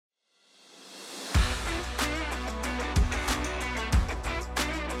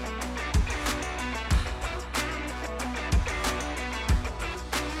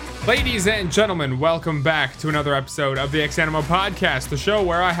Ladies and gentlemen, welcome back to another episode of the Xanimo Podcast, the show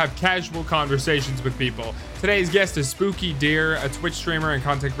where I have casual conversations with people. Today's guest is Spooky Deer, a Twitch streamer and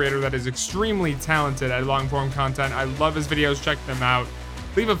content creator that is extremely talented at long-form content. I love his videos, check them out.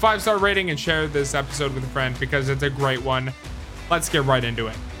 Leave a 5-star rating and share this episode with a friend because it's a great one. Let's get right into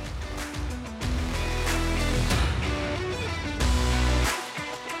it.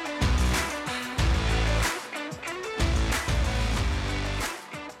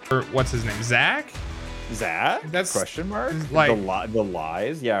 What's his name? Zach? That's question mark. Like the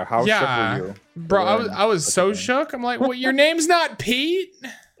lies. Yeah. How shook were you, bro? I was so shook. I'm like, what? Your name's not Pete?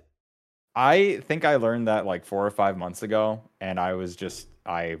 I think I learned that like 4 or 5 months ago, and I was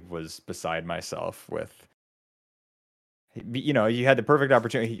beside myself with. You know, you had the perfect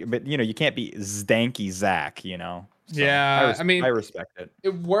opportunity, but you know, you can't be Stanky Zach. You know. So yeah. I mean, I respect it.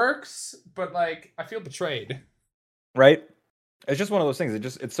 It works, but like, I feel betrayed. Right. It's just one of those things.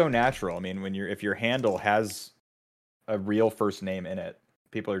 It's so natural. I mean, if your handle has a real first name in it,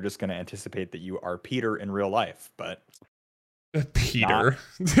 people are just going to anticipate that you are Peter in real life. But Peter.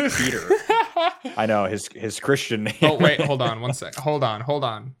 Peter. I know his Christian name. Oh wait, hold on one sec. Hold on.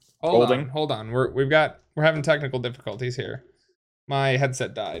 We're having technical difficulties here. My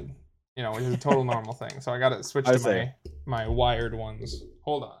headset died. You know, which is a total normal thing. So I got to switch to my wired ones.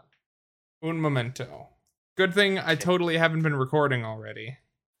 Hold on. Un momento. Good thing I totally haven't been recording already.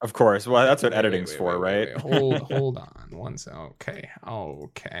 Of course. Well, that's what editing's for, right? Hold on one second.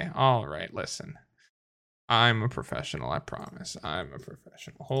 Okay. All right. Listen. I'm a professional. I promise. I'm a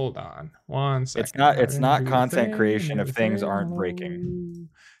professional. Hold on one second. It's not content creation if things aren't breaking.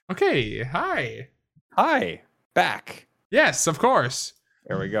 Okay. Hi. Back. Yes, of course.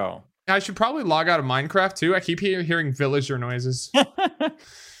 There we go. I should probably log out of Minecraft too. I keep hearing villager noises.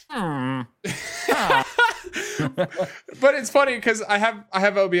 But it's funny because I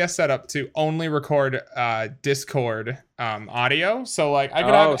have OBS set up to only record Discord audio, so like I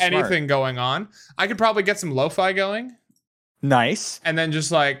could have anything going on. I could probably get some lo-fi going. Nice. And then just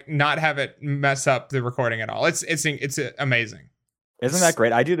like not have it mess up the recording at all. It's amazing. Isn't that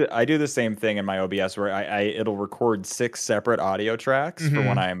great? I do the same thing in my OBS where it'll record 6 separate audio tracks for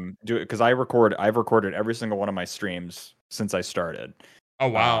when I'm doing, because I've recorded every single one of my streams since I started. Oh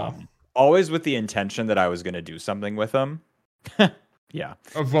wow. Always with the intention that I was going to do something with them. Yeah.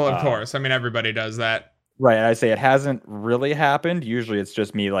 Well, of course. I mean, everybody does that. Right. And I say it hasn't really happened. Usually it's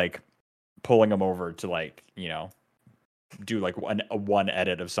just me like pulling them over to like, you know, do like one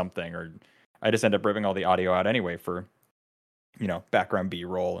edit of something, or I just end up ripping all the audio out anyway for, you know, background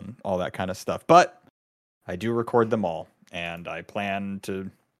B-roll and all that kind of stuff. But I do record them all, and I plan to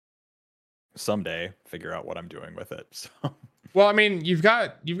someday figure out what I'm doing with it. So. Well, I mean, you've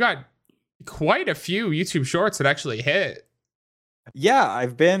got quite a few YouTube shorts that actually hit. Yeah,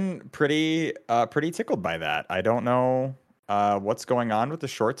 I've been pretty tickled by that. I don't know what's going on with the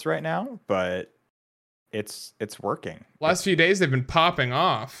shorts right now, but it's working. Last few days they've been popping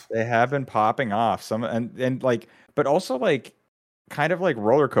off. They have been popping off. Some and like, but also like kind of like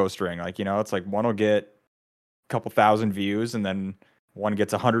roller coastering. Like, you know, it's like one will get a couple thousand views, and then one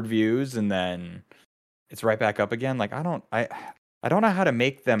gets 100 views, and then it's right back up again. Like I don't know how to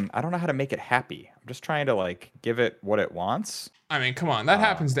make them. I don't know how to make it happy. I'm just trying to like give it what it wants. I mean, come on, that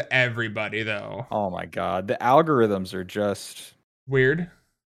happens to everybody though. Oh my god, the algorithms are just weird,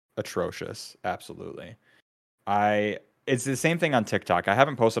 atrocious. Absolutely. It's the same thing on TikTok. I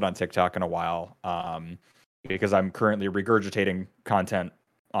haven't posted on TikTok in a while, because I'm currently regurgitating content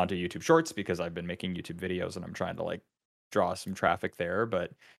onto YouTube Shorts because I've been making YouTube videos and I'm trying to like draw some traffic there.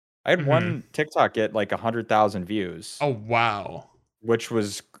 But I had one TikTok get like 100,000 views. Oh wow. Which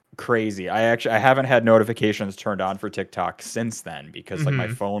was crazy. I haven't had notifications turned on for TikTok since then because like my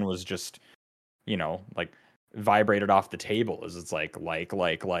phone was just, you know, like vibrated off the table as it's like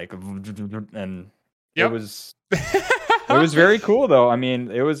and it was very cool though. I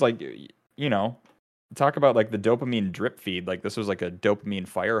mean, it was like, you know, talk about like the dopamine drip feed. Like this was like a dopamine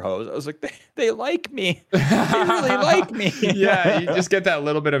fire hose. I was like, they like me. They really like me. Yeah, you just get that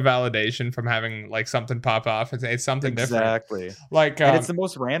little bit of validation from having like something pop off. It's something different. Exactly. Like, and it's the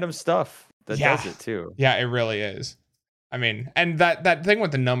most random stuff that does it too. Yeah, it really is. I mean, and that thing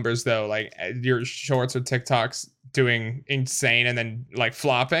with the numbers though, like your shorts or TikToks doing insane and then like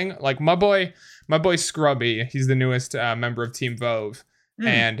flopping. Like my boy Scrubby, he's the newest member of Team Vove,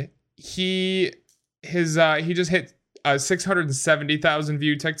 and he just hit a 670,000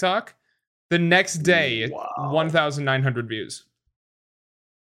 view TikTok. The next day, 1,900 views.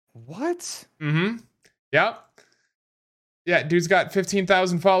 What? Yep. Yeah, dude's got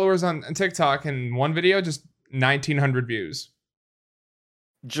 15,000 followers on TikTok, and one video just 1,900 views.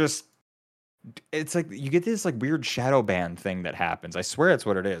 just it's like you get this like weird shadow ban thing that happens. I swear that's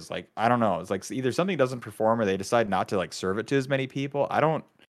what it is. Like I don't know. It's like either something doesn't perform or they decide not to like serve it to as many people. I don't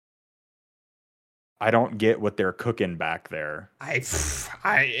get what they're cooking back there.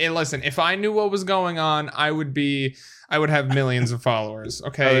 Listen, if I knew what was going on, I would have millions of followers.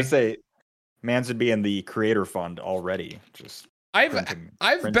 Okay. I would say Mans would be in the creator fund already. Just I've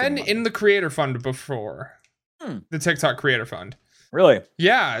printing been money. in the creator fund before. The TikTok creator fund. Really?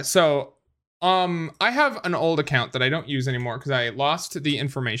 Yeah. So, I have an old account that I don't use anymore because I lost the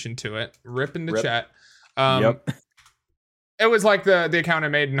information to it. Rip in the chat. Yep. It was like the account I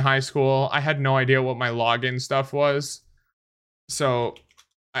made in high school. I had no idea what my login stuff was. So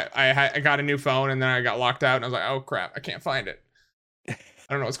I got a new phone and then I got locked out and I was like, oh crap, I can't find it. I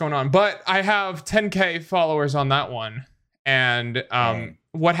don't know what's going on. But I have 10K followers on that one. And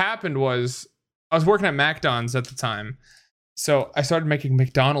what happened was I was working at McDonald's at the time. So I started making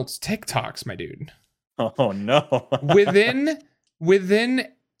McDonald's TikToks, my dude. Oh no. within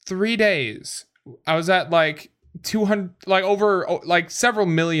 3 days, I was at like 200, like over like several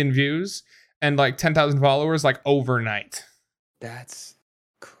million views and like 10,000 followers like overnight. That's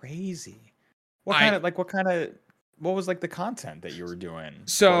crazy. What was like the content that you were doing?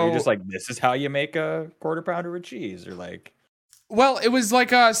 So you're just like, this is how you make a quarter pounder with cheese, or like, well, it was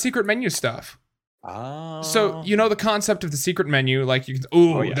like secret menu stuff. Oh. So you know the concept of the secret menu, like you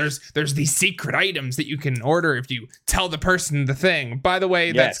can there's these secret items that you can order if you tell the person the thing. By the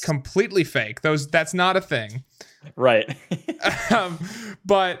way, that's completely fake. That's not a thing. Right.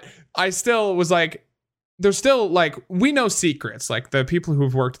 But I still was like, there's still like, we know secrets. Like the people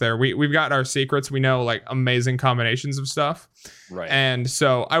who've worked there, we've got our secrets. We know like amazing combinations of stuff. Right. And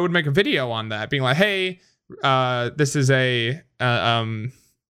so I would make a video on that, being like, hey, this is a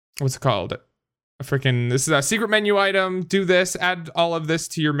what's it called? This is a secret menu item. Do this, add all of this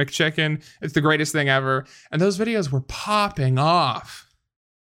to your McChicken. It's the greatest thing ever. And those videos were popping off.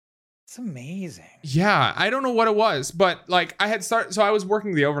 It's amazing. Yeah, I don't know what it was, but like so I was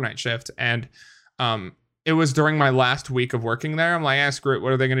working the overnight shift and it was during my last week of working there. I'm like, screw it.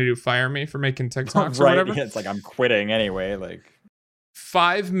 What are they going to do? Fire me for making TikToks or whatever? It's like, I'm quitting anyway. Like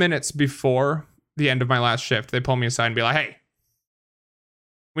 5 minutes before the end of my last shift, they pull me aside and be like, hey,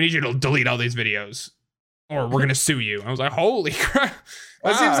 we need you to delete all these videos or we're going to sue you. I was like, holy crap.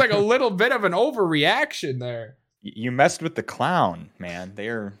 That seems like a little bit of an overreaction there. You messed with the clown, man.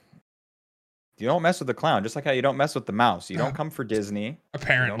 You don't mess with the clown, just like how you don't mess with the mouse. You don't come for Disney.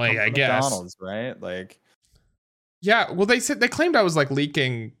 Apparently, I guess. McDonald's, right? Like, yeah. Well, they claimed I was like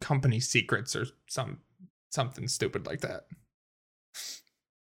leaking company secrets or something stupid like that.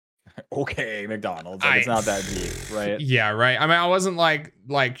 Okay, McDonald's. Like, it's not that deep, right? Yeah, right. I mean, I wasn't like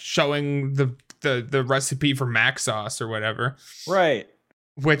showing the recipe for mac sauce or whatever. Right.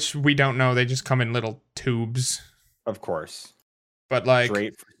 Which we don't know. They just come in little tubes. Of course. But like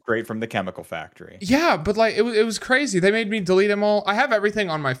straight from the chemical factory. Yeah, but like it was crazy. They made me delete them all. I have everything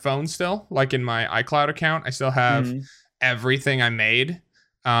on my phone still, like in my iCloud account. I still have everything I made.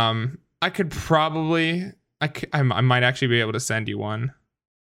 I could probably I might actually be able to send you one.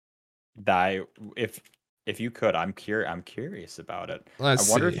 If you could, I'm curious about it. I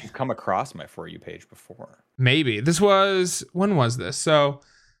wonder if you've come across my For You page before. Maybe. When was this? So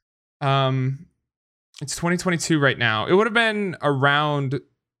it's 2022 right now. It would have been around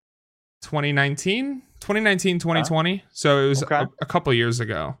 2019, 2020. Huh? So it was a couple years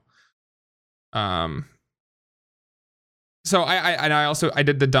ago. So I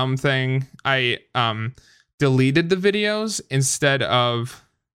did the dumb thing. I deleted the videos instead of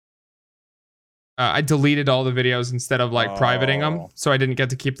I deleted all the videos instead of like privating them, so I didn't get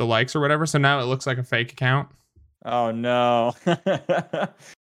to keep the likes or whatever. So now it looks like a fake account. Oh no.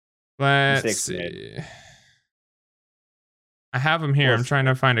 Let's see. I have them here. I'm trying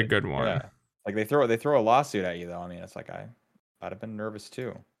to find a good one. Yeah. Like they throw a lawsuit at you though. I mean, it's like I'd have been nervous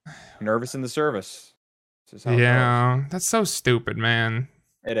too. Nervous in the service. Yeah, that's so stupid, man.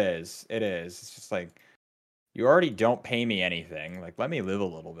 It is. It's just like, you already don't pay me anything. Like, let me live a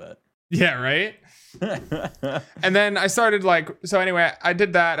little bit. Yeah, right? And then I started so anyway, I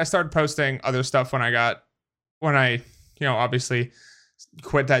did that. I started posting other stuff when I obviously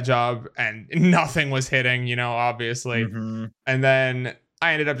quit that job and nothing was hitting, obviously. Mm-hmm. And then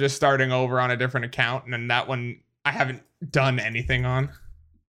I ended up just starting over on a different account. And then that one I haven't done anything on.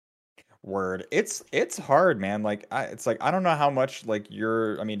 Word. It's hard, man. Like it's like, I don't know how much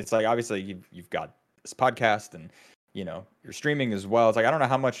it's like, obviously you've got this podcast and you're streaming as well. It's like, I don't know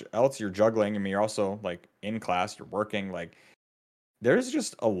how much else you're juggling. I mean, you're also like in class, you're working, like there's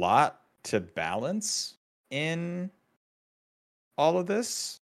just a lot to balance in all of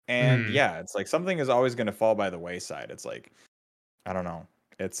this. And Mm. yeah, it's like something is always going to fall by the wayside. It's like, I don't know.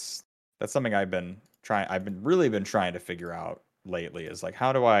 That's something I've been really been trying to figure out lately, is like,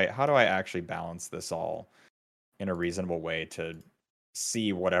 how do I actually balance this all in a reasonable way to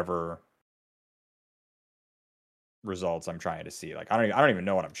see whatever results I'm trying to see. Like I don't even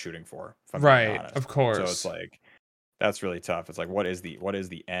know what I'm shooting for, if I'm being Right, honest. of So it's course. like that's really tough. It's like what is the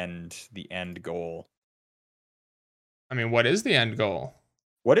end goal? I mean, what is the end goal?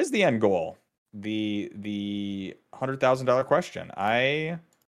 What is the end goal? The $100,000 question. I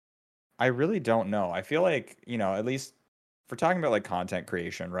really don't know. I feel like, you know, at least for talking about like content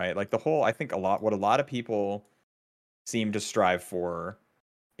creation, right? Like the whole, I think what a lot of people seem to strive for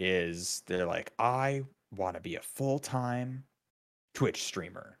is they're like, I want to be a full-time Twitch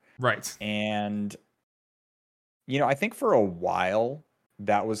streamer. Right. And you know, I think for a while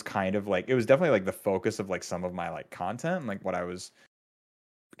that was kind of like, it was definitely like the focus of like some of my like content and like what I was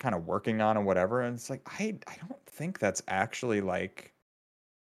kind of working on and whatever. And it's like I don't think that's actually like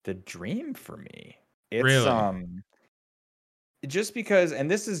the dream for me. It's Really? just because, and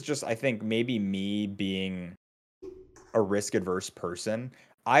this is just, I think maybe me being a risk adverse person.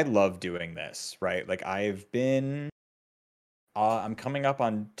 I love doing this, right? Like I'm coming up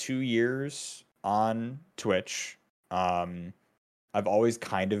on 2 years on Twitch. Um, I've always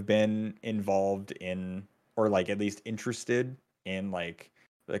kind of been involved in, or like at least interested in like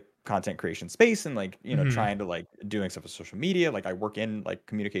the content creation space, and like, you know, Mhm. trying to like doing stuff with social media. Like I work in like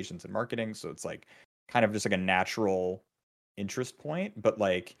communications and marketing, so it's like kind of just like a natural interest point. But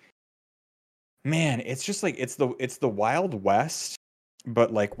like, man, it's just like it's the Wild West,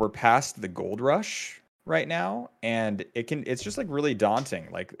 but like we're past the gold rush right now, and it's just like really daunting,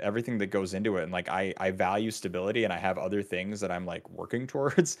 like everything that goes into it. And like I value stability, and I have other things that I'm like working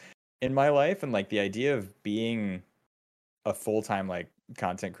towards in my life, and like the idea of being a full-time like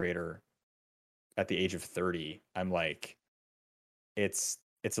content creator at the age of 30, I'm like, it's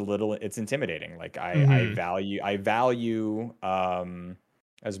a little, it's intimidating. Like Mhm. I value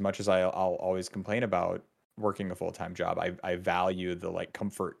as much as I'll always complain about working a full-time job, I value the like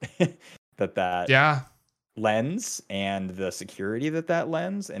comfort that Yeah. lends, and the security that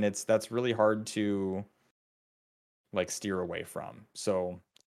lends, and that's really hard to like steer away from. So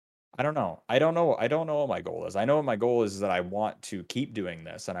I don't know. I don't know what my goal is. I know what my goal is that I want to keep doing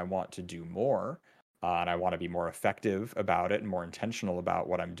this, and I want to do more. And I want to be more effective about it and more intentional about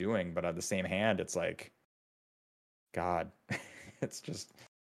what I'm doing. But at the same hand, it's like, God, it's just,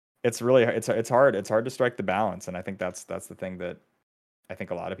 it's really, it's hard. It's hard to strike the balance. And I think that's the thing that I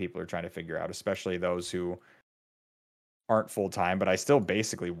think a lot of people are trying to figure out, especially those who aren't full time. But I still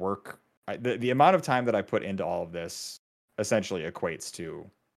basically work. The amount of time that I put into all of this essentially equates to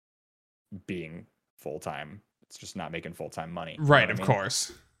being full time. It's just not making full time money. You know Right, what I of mean?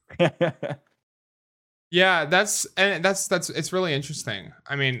 course. Yeah, that's it's really interesting.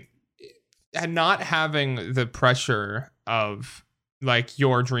 I mean, and not having the pressure of like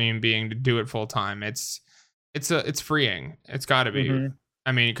your dream being to do it full time, it's freeing. It's got to be. hmm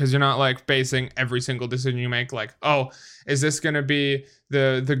I mean, because you're not like basing every single decision you make like, oh, is this gonna be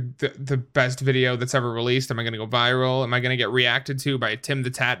the best video that's ever released? Am I gonna go viral? Am I gonna get reacted to by Tim the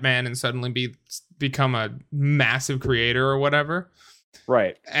Tat Man and suddenly become a massive creator or whatever?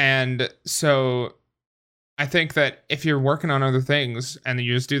 Right. And so I think that if you're working on other things and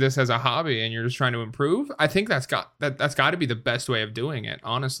you just do this as a hobby and you're just trying to improve, I think that's got to be the best way of doing it,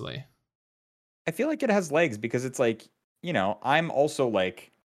 honestly. I feel like it has legs because it's like, you know, I'm also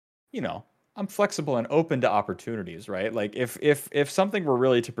like, you know, I'm flexible and open to opportunities, right? Like if something were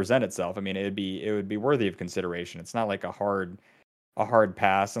really to present itself, I mean, it would be worthy of consideration. It's not like a hard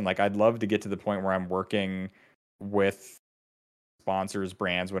pass, and like I'd love to get to the point where I'm working with sponsors,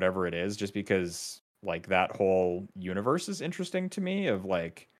 brands, whatever it is, just because like that whole universe is interesting to me, of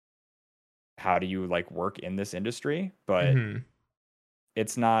like how do you like work in this industry. But Hmm.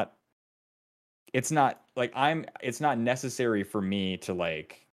 it's not like it's not necessary for me to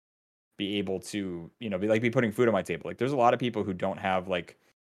like be able to, you know, be putting food on my table. Like there's a lot of people who don't have like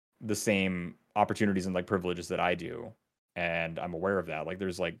the same opportunities and like privileges that I do, and I'm aware of that. Like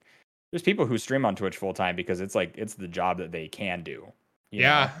there's people who stream on Twitch full time because it's like it's the job that they can do, you know.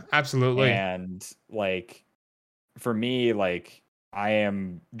 Yeah, absolutely. And like for me, like I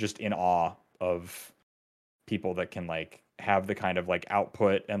am just in awe of people that can like have the kind of like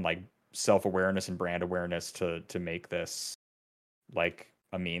output and like self-awareness and brand awareness to make this like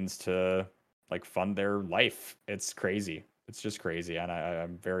a means to like fund their life. It's crazy. It's just crazy, and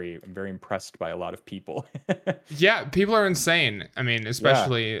I'm very impressed by a lot of people. Yeah, people are insane. I mean, Yeah.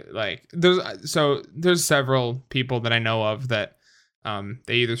 especially like there's several people that I know of that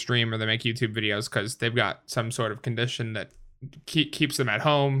They either stream or they make YouTube videos because they've got some sort of condition that keeps them at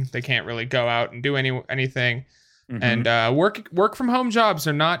home. They can't really go out and do anything. Mhm. And work from home jobs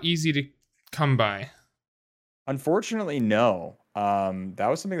are not easy to come by. Unfortunately, no. That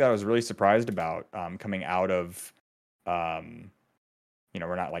was something that I was really surprised about, coming out of, um,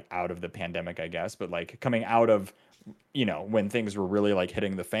 we're not like out of the pandemic, I guess, but like coming out of, when things were really like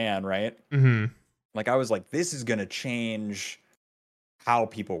hitting the fan, right? Mm-hmm. Like I was like, this is gonna change how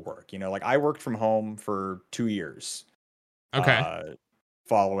people work. Like I worked from home for 2 years, Okay. uh,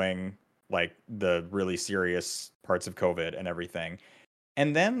 following like the really serious parts of COVID and everything.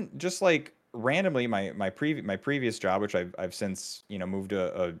 And then just like randomly my previous job, which I've since, moved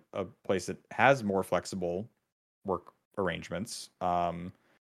to a place that has more flexible work arrangements.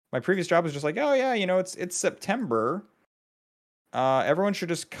 My previous job was just like, oh yeah, it's September. Everyone should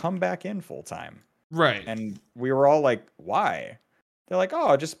just come back in full time. Right. And we were all like, why? They're like,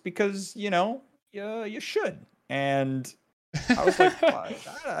 oh, just because, you should. And I was like, well,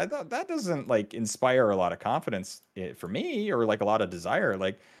 I thought that doesn't like inspire a lot of confidence for me, or like a lot of desire.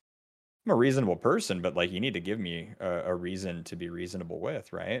 Like I'm a reasonable person, but like you need to give me a reason to be reasonable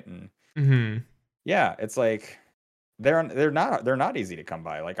with, right? And Mm-hmm. yeah, it's like they're not easy to come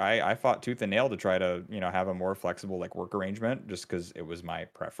by. Like I fought tooth and nail to try to have a more flexible like work arrangement just because it was my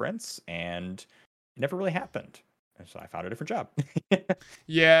preference, and it never really happened. And so I found a different job.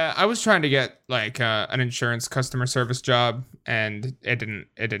 Yeah, I was trying to get like an insurance customer service job, and it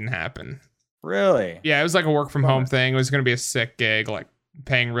didn't happen. Really? Yeah, it was like a work from home Bummer. thing. It was going to be a sick gig, like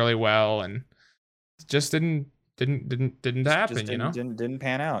paying really well, and it just didn't Just happen. didn't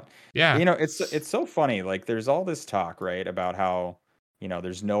pan out. Yeah. It's so funny. Like there's all this talk, right, about how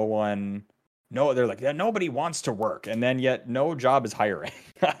there's no one, no, they're like, yeah, nobody wants to work, and then yet no job is hiring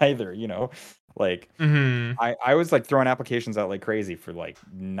either. Like Mm-hmm. I was like throwing applications out like crazy for like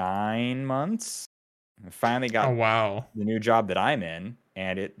 9 months. I finally Oh got wow. the new job that I'm in,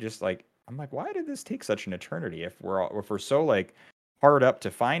 and it just like I'm like, why did this take such an eternity? If we're so like hard up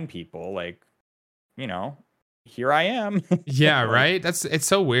to find people, like you know, here I am. Yeah, Like, right. It's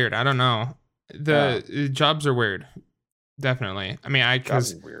so weird. I don't know. yeah, The jobs are weird. Definitely. I mean, jobs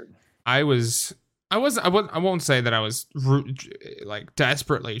because is weird. I was. I won't say that I was like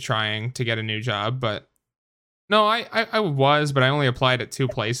desperately trying to get a new job, but no, I was, but I only applied at 2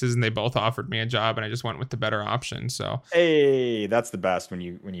 places and they both offered me a job and I just went with the better option. So Hey, that's the best when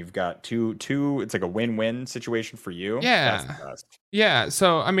you've got two. It's like a win-win situation for you. That's the yeah, best. yeah.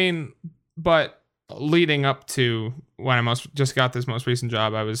 So I mean, but leading up to when I most just got this most recent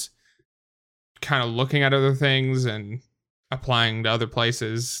job, I was kind of looking at other things and applying to other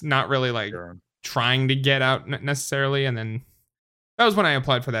places, not really like Sure. trying to get out necessarily. And then that was when I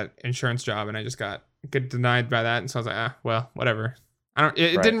applied for that insurance job, and I just got denied by that. And so I was like, well, whatever. I don't.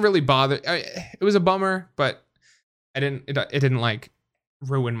 It Right. didn't really bother. It was a bummer, but I didn't. It didn't like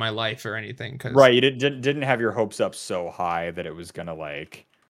ruin my life or anything. Cause Right. You didn't have your hopes up so high that it was gonna like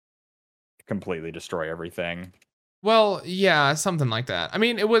completely destroy everything. well, yeah, something like that. I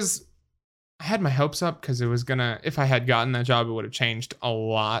mean, it was. I had my hopes up because it was gonna. If I had gotten that job, it would have changed a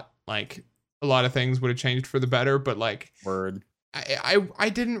lot. Like a lot of things would have changed for the better. But like, Word. I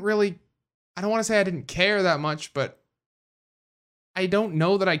didn't really. I don't want to say I didn't care that much, but I don't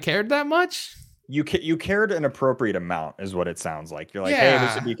know that I cared that much. You cared an appropriate amount, is what it sounds like. You're like, hey,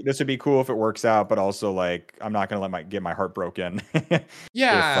 Yeah. this would be cool if it works out, but also like I'm not gonna get my heart broken if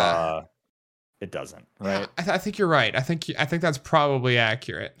Yeah. it doesn't, Yeah, right? I think you're right. I think that's probably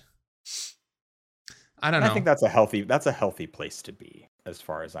accurate. I don't And I think know. that's a healthy place to be, as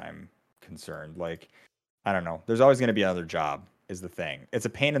far as I'm concerned. Like, I don't know. There's always gonna be another job, is the thing. It's a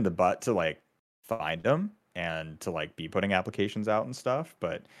pain in the butt to like find them and to like be putting applications out and stuff,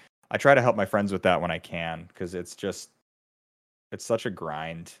 but I try to help my friends with that when I can, because it's such a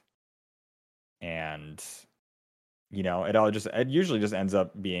grind. And it usually just ends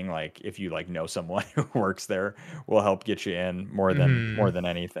up being like, if you like know someone who works there, will help get you in more Mhm. than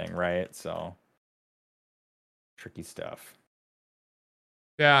anything, right? So tricky stuff.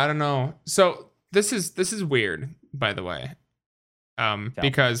 Yeah, I don't know. So this is weird, by the way. Tell me.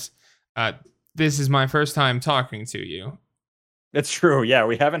 Because uh this is my first time talking to you. It's true. Yeah,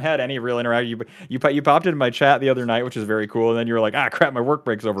 we haven't had any real interaction. You popped into my chat the other night, which is very cool, and then you were like, "Ah, crap, my work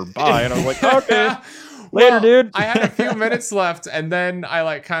break's over. Bye." And I was like, "Okay, later, Well, dude." I had a few minutes left, and then I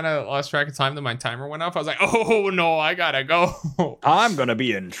like kind of lost track of time. That my timer went off. I was like, "Oh no, I gotta go." I'm gonna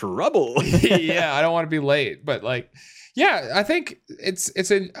be in trouble. Yeah, I don't want to be late, but like, yeah, I think I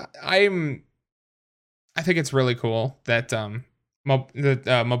think it's really cool that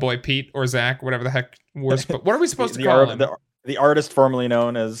my boy Pete or Zach, whatever the heck what are we supposed to call him? The artist formerly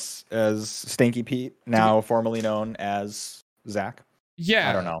known as Stinky Pete, now formerly known as Zach. Yeah.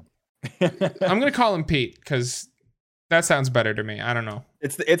 I don't know. I'm gonna call him Pete because that sounds better to me. I don't know.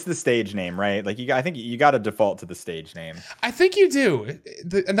 It's the stage name, right? Like I think you got to default to the stage name. I think you do,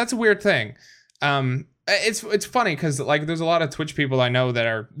 and that's a weird thing. It's funny because like there's a lot of Twitch people I know that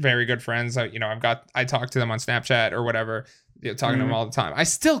are very good friends. I talk to them on Snapchat or whatever, talking to them all the time. I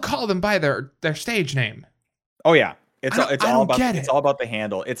still call them by their stage name. Oh yeah, it's all about the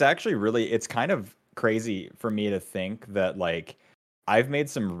handle. It's actually it's kind of crazy for me to think that like I've made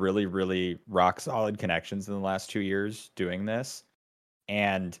some really, really rock solid connections in the last 2 years doing this,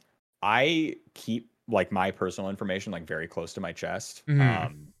 and I keep like my personal information like very close to my chest.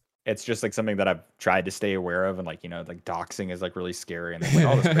 It's just like something that I've tried to stay aware of, and like like doxing is like really scary and like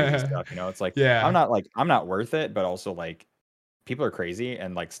all this crazy stuff. It's like I'm not worth it, but also like people are crazy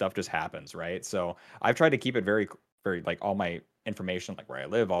and like stuff just happens, right? So I've tried to keep it very, very like all my information, like where I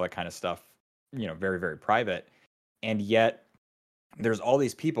live, all that kind of stuff, very, very private. And yet there's all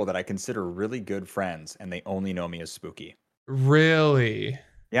these people that I consider really good friends, and they only know me as Spooky. Really?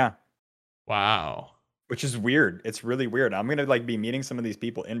 Yeah. Wow. Which is weird. It's really weird. I'm gonna like be meeting some of these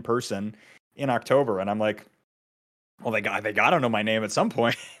people in person in October, and I'm like, well, they gotta know my name at some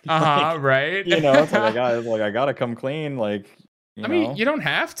point. Like, right? It's like I gotta come clean. Like, I mean, you don't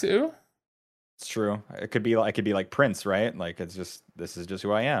have to. It's true. I could be like Prince, right? Like this is just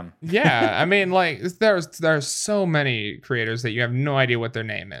who I am. Yeah, I mean, like there's so many creators that you have no idea what their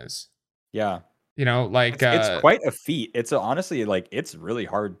name is. Yeah. Like it's quite a feat. It's honestly like it's really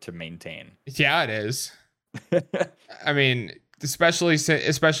hard to maintain. Yeah, it is. I mean, especially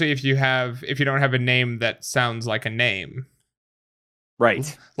if you don't have a name that sounds like a name.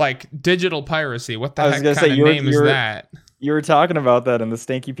 Right. Like digital piracy. What the heck kind of name is that? You were talking about that in the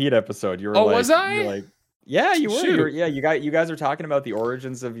Stinky Pete episode. You were was I? You were like, yeah, you were. You guys are talking about the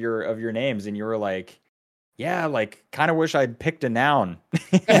origins of your names, and you were like, yeah, like kind of wish I'd picked a noun.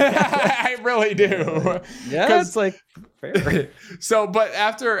 I really do. Yeah, it's like fair. So, but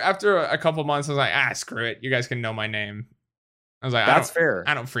after a couple months, I was like, screw it. You guys can know my name. I was like, that's fair.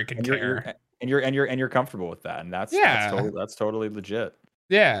 I don't freaking care. You're comfortable with that, and that's totally legit.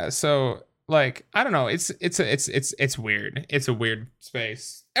 Yeah. So like, I don't know. It's weird. It's a weird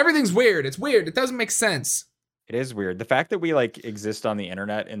space. Everything's weird. It's weird. It doesn't make sense. It is weird. The fact that we like exist on the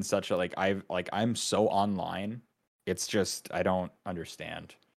internet in such a I'm so online. It's just I don't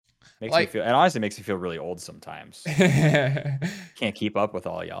understand. Makes me feel, and honestly makes me feel really old sometimes. Can't keep up with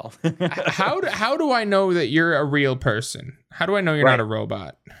all y'all. How do I know that you're a real person? How do I know you're not a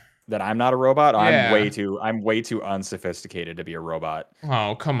robot? That I'm not a robot? Yeah. I'm way too unsophisticated to be a robot.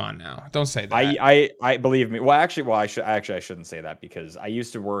 Oh, come on now. Don't say that. I believe me. I shouldn't say that because I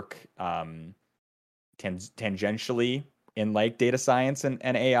used to work tangentially in like data science and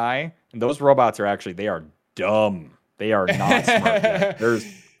AI, and those robots they are dumb. They are not smart yet.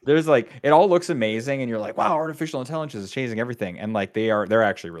 There's like it all looks amazing and you're like, wow, artificial intelligence is changing everything, and like they're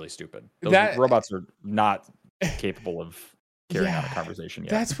actually really stupid. Those robots are not capable of carrying out a conversation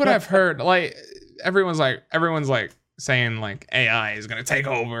yet. That's what I've heard. Like everyone's like saying like AI is gonna take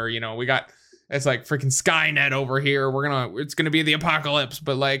over. It's like freaking Skynet over here. It's gonna be the apocalypse.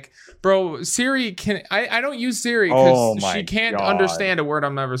 But like, bro, Siri I don't use Siri because she can't understand a word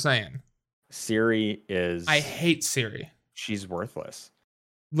I'm ever saying. Siri is. I hate Siri. She's worthless.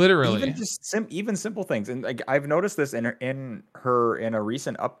 Literally. Even simple things, and like I've noticed this in a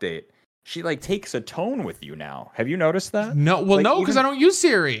recent update. She like takes a tone with you now. Have you noticed that? No, well, no, because I don't use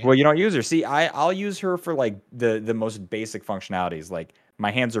Siri. Well, you don't use her. See, I'll use her for like the most basic functionalities. Like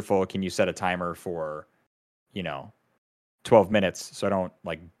my hands are full. Can you set a timer for, 12 minutes so I don't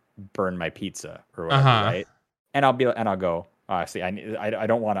like burn my pizza or whatever, right? And I'll go. See, I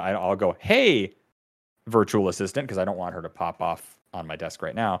don't want to. I'll go. Hey, virtual assistant, because I don't want her to pop off on my desk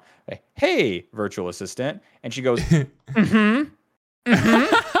right now. Hey, virtual assistant, and she goes, mm-hmm.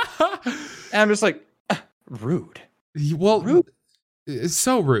 And I'm just like, rude. Well, rude. It's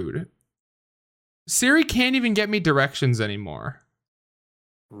so rude. Siri can't even get me directions anymore.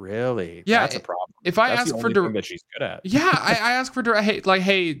 Really? Yeah, that's a problem. If I ask for directions that she's good at. Yeah, I ask for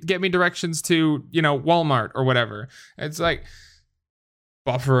hey, get me directions to Walmart or whatever. It's like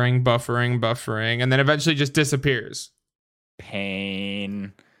buffering, and then eventually just disappears.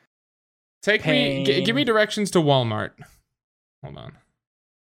 Pain. Give me directions to Walmart. Hold on.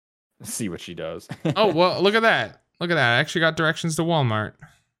 See what she does. Oh, well, look at that. I actually got directions to Walmart.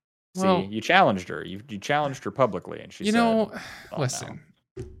 See, you challenged her. You challenged her publicly, and she said, listen.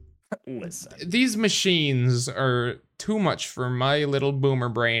 Listen. These machines are too much for my little boomer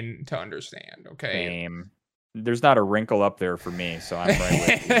brain to understand, okay? there's not a wrinkle up there for me, so I'm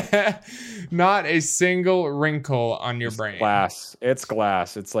right with you. Not a single wrinkle on your It's brain. glass. It's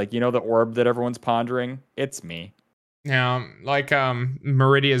glass. It's like, the orb that everyone's pondering. It's me. Yeah, like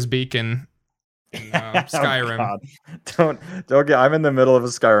Meridia's beacon in Skyrim. Oh, don't get. I'm in the middle of a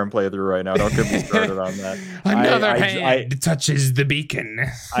Skyrim playthrough right now. Don't get me started on that. Another hand touches the beacon.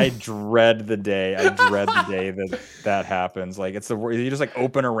 I dread the day. I dread the day that happens. Like it's you just like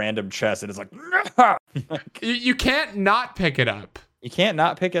open a random chest and it's like you can't not pick it up. You can't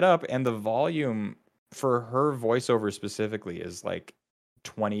not pick it up, and the volume for her voiceover specifically is like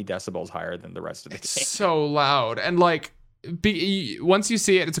 20 decibels higher than the rest of the game. So loud, and like once you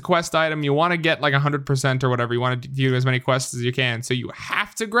see it, it's a quest item. You want to get like 100% or whatever. You want to do as many quests as you can, so you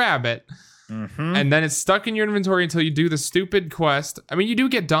have to grab it, and then it's stuck in your inventory until you do the stupid quest. I mean, you do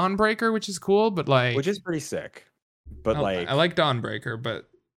get Dawnbreaker, which is cool, but like, which is pretty sick. But I like Dawnbreaker, but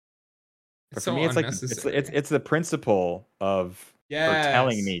for me, it's like it's the principle of for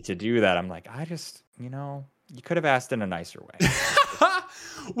telling me to do that. I'm like, I just, you could have asked in a nicer way.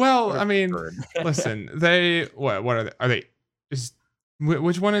 Well, I mean, listen, what are they? Are they?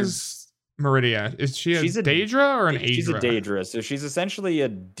 Which one is Meridia? Is she's a Daedra or an Aedra? She's a Daedra, so she's essentially a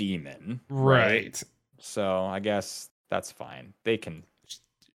demon, right? So I guess that's fine. They can.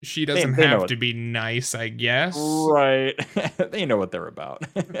 She doesn't have to be nice, I guess. Right? They know what they're about.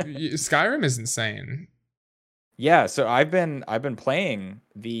 Skyrim is insane. Yeah, so I've been playing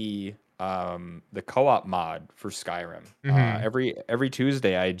the co-op mod for Skyrim. Every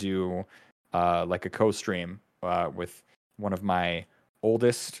Tuesday I do like a co-stream with one of my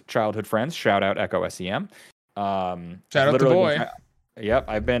oldest childhood friends. Shout out Echo SEM. Shout out the boy. Yep,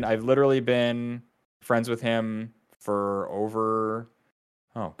 I've literally been friends with him for over.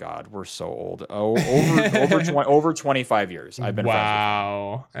 Oh God, we're so old. Over 25 years. I've been.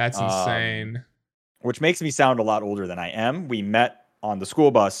 Wow, that's insane. Which makes me sound a lot older than I am. We met on the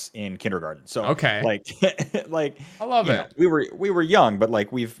school bus in kindergarten. So okay, like I love it. We were young, but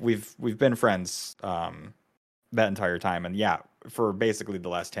like we've been friends that entire time. And yeah, for basically the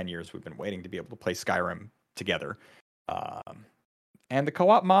last 10 years, we've been waiting to be able to play Skyrim together. And the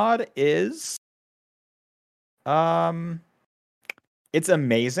co-op mod is it's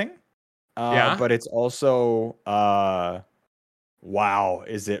amazing. But it's also wow,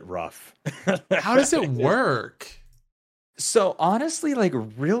 is it rough? How does it work? So honestly, like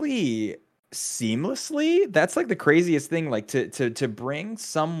really seamlessly, that's like the craziest thing. Like to bring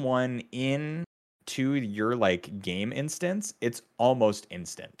someone in to your like game instance, it's almost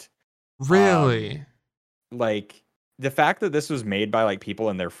instant. Really? Like the fact that this was made by like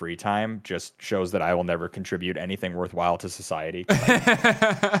people in their free time just shows that I will never contribute anything worthwhile to society.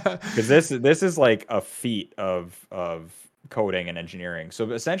 Because this is like a feat of coding and engineering.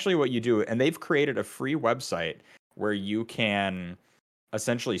 So essentially what you do, and they've created a free website where you can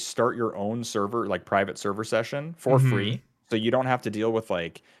essentially start your own server, like private server session for free. So you don't have to deal with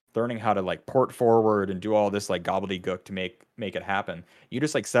like learning how to like port forward and do all this like gobbledygook to make it happen. You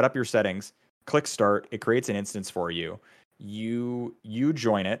just like set up your settings, click start, it creates an instance for you. You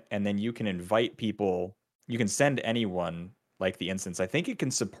join it, and then you can invite people. You can send anyone like the instance. I think it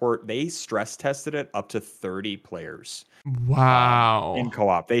can support, they stress tested it up to 30 players. Wow. In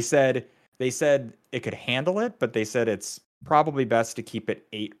co-op. They said it could handle it, but they said it's probably best to keep it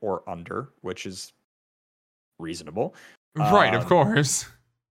 8 or under, which is reasonable. Right, of course.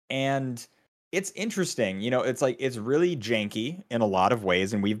 And it's interesting, it's like it's really janky in a lot of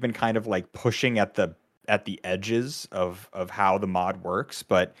ways, and we've been kind of like pushing at the edges of how the mod works,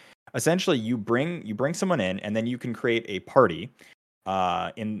 but essentially you bring someone in, and then you can create a party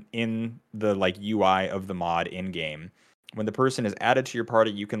in the like UI of the mod in game. When the person is added to your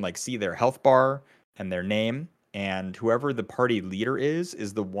party, you can like see their health bar and their name, and whoever the party leader is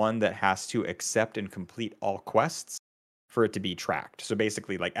the one that has to accept and complete all quests for it to be tracked. So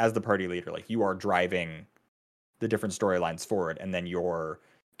basically, like as the party leader, like you are driving the different storylines forward, and then your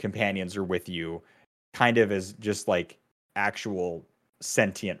companions are with you, kind of as just like actual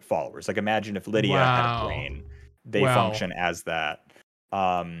sentient followers. Like imagine if Lydia had a brain, they function as that.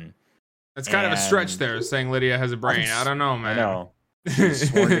 It's kind of a stretch there, saying Lydia has a brain. I don't know, man. I know. She's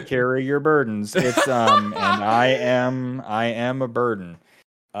sworn to carry your burdens. It's and I am a burden.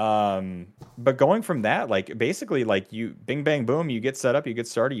 But going from that, like basically like you bing bang boom, you get set up, you get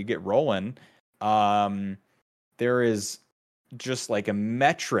started, you get rolling. There is just like a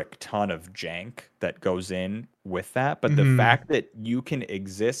metric ton of jank that goes in with that, but the fact that you can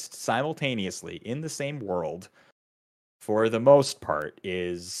exist simultaneously in the same world for the most part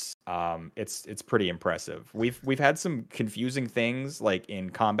is it's pretty impressive. We've had some confusing things like in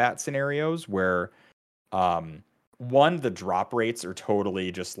combat scenarios where One, the drop rates are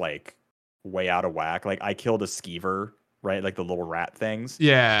totally just like way out of whack. Like I killed a skeever, right? Like the little rat things. And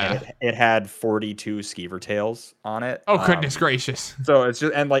Yeah. it had 42 skeever tails on it. Oh, goodness gracious. So it's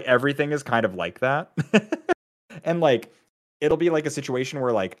just, and like everything is kind of like that. And like it'll be like a situation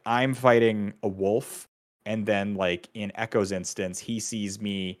where like I'm fighting a wolf, and then like in Echo's instance, he sees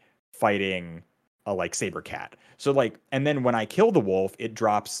me fighting a like saber cat. So like, and then when I kill the wolf, it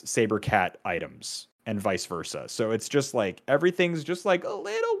drops saber cat items and vice versa. So it's just like everything's just like a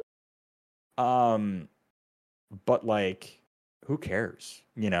little but like who cares,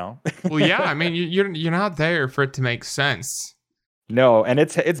 you know? Well, yeah, I mean, you're not there for it to make sense. No, and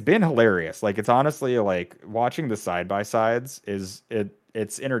it's been hilarious. Like it's honestly like watching the side by sides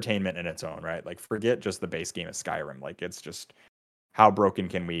it's entertainment in its own right. Like forget just the base game of Skyrim. Like it's just how broken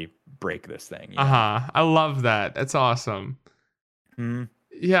can we break this thing? You know? I love that. That's awesome. Mhm.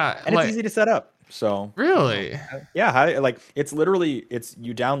 Yeah, And like, it's easy to set up. So really, yeah, like it's literally it's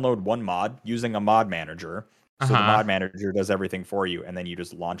you download one mod using a mod manager. So the mod manager does everything for you, and then you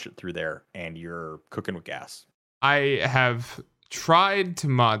just launch it through there, and you're cooking with gas. I have tried to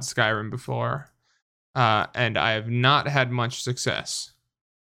mod Skyrim before, and I have not had much success.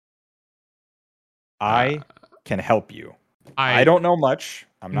 I can help you. I don't know much.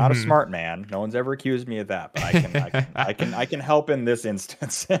 I'm not a smart man. No one's ever accused me of that, but I can help in this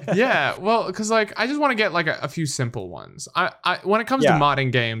instance. Yeah, well, because like I just want to get like a few simple ones. I when it comes to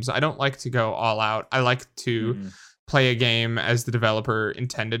modding games, I don't like to go all out. I like to play a game as the developer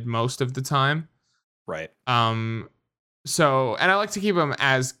intended most of the time. Right. So, and I like to keep them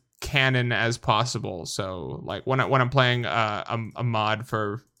as canon as possible. So, like when I'm playing a mod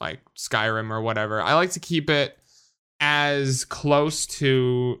for like Skyrim or whatever, I like to keep it as close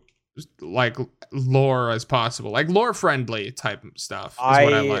to like lore as possible, like lore friendly type stuff is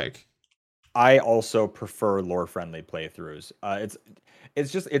what I like. I also prefer lore friendly playthroughs.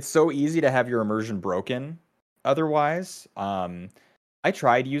 It's so easy to have your immersion broken otherwise. I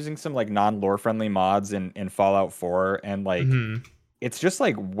tried using some like non-lore friendly mods in Fallout 4, and like it's just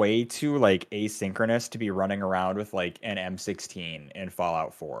like way too like asynchronous to be running around with like an M16 in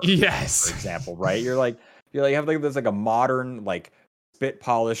Fallout 4. Yes. For example, right? You have like this like a modern like spit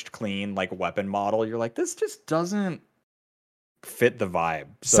polished clean like weapon model. You're like, this just doesn't fit the vibe.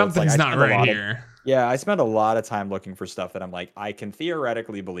 So something's not right here. Yeah, I spent a lot of time looking for stuff that I'm like, I can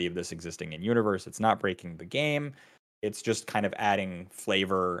theoretically believe this existing in universe. It's not breaking the game. It's just kind of adding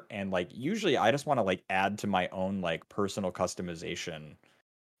flavor, and like usually I just want to like add to my own like personal customization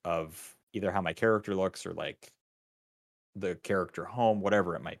of either how my character looks or like the character home,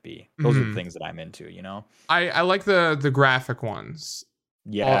 whatever it might be. Those are the things that I'm into, you know? I like the graphic ones.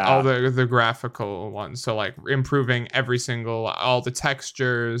 Yeah. All the graphical ones. So like improving all the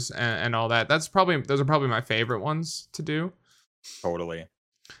textures and all that. Those are probably my favorite ones to do. Totally.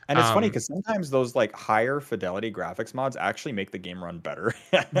 And it's funny because sometimes those like higher fidelity graphics mods actually make the game run better.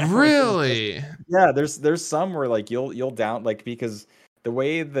 Really? Yeah, there's some where like you'll down like because the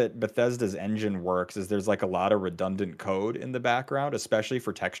way that Bethesda's engine works is there's like a lot of redundant code in the background, especially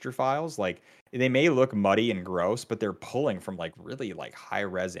for texture files. Like they may look muddy and gross, but they're pulling from like really like high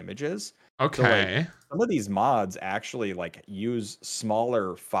res images. Okay. So, like, some of these mods actually like use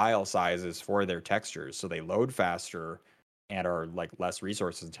smaller file sizes for their textures, so they load faster and are like less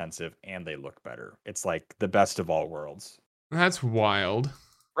resource intensive, and they look better. It's like the best of all worlds. That's wild.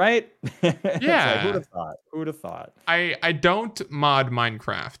 Right? Yeah. Like, who'd have thought? I don't mod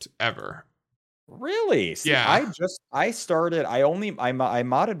Minecraft ever. Really? See, yeah. I modded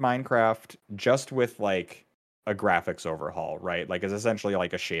Minecraft just with like a graphics overhaul, right? Like it's essentially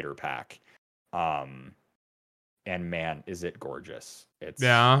like a shader pack. And man, is it gorgeous.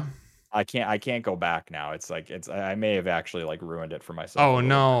 Yeah. I can't go back now. It's like I may have actually like ruined it for myself. Oh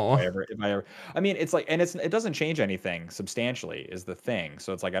no. If I ever, I mean, it's like, and it doesn't change anything substantially is the thing.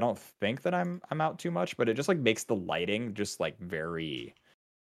 So it's like I don't think that I'm out too much, but it just like makes the lighting just like very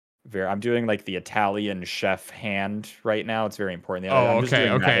I'm doing like the Italian chef hand right now. It's very important. I'm just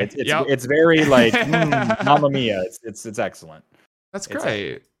doing that. It's very like Mamma Mia. It's excellent. That's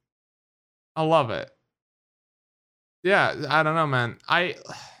great. I love it. Yeah, I don't know, man.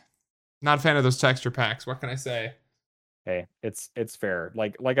 Not a fan of those texture packs. What can I say? Hey, it's fair.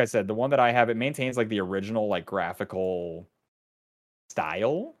 Like I said, the one that I have, it maintains like the original like graphical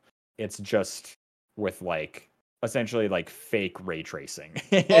style. It's just with like essentially like fake ray tracing.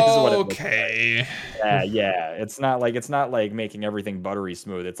 Is what it looks like. Yeah. It's not like making everything buttery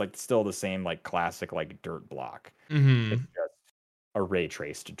smooth. It's like still the same like classic like dirt block. Mm-hmm. It's just a ray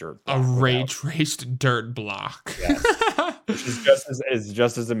traced dirt block. A ray traced dirt block. Yes. Which is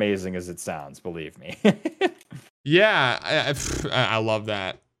just as amazing as it sounds, believe me. Yeah, I love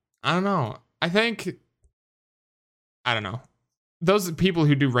that. I don't know. I don't know. Those people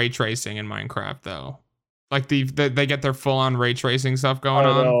who do ray tracing in Minecraft, though, like they get their full on ray tracing stuff going I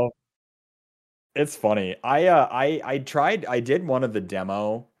on. know. It's funny. I tried. I did one of the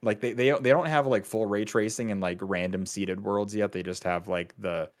demo. Like they don't have like full ray tracing and like random seeded worlds yet. They just have like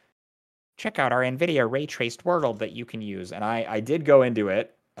the check out our NVIDIA ray traced world that you can use. And I did go into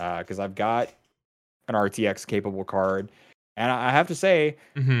it because I've got an RTX capable card, and I have to say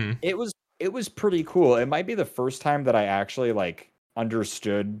Mm-hmm. it was pretty cool. It might be the first time that I actually like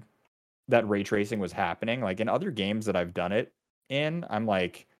understood that ray tracing was happening. Like in other games that I've done it in, I'm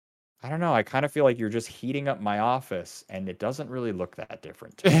like, I don't know. I kind of feel like you're just heating up my office, and it doesn't really look that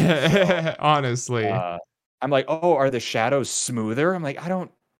different to me. So, Honestly. I'm like, oh, are the shadows smoother? I'm like, I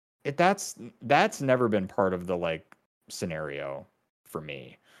don't. That's never been part of the like scenario for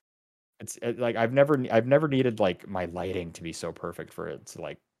me. Like I've never needed like my lighting to be so perfect for it to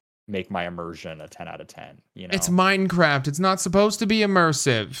like make my immersion a 10 out of 10. You It's know, Minecraft. It's not supposed to be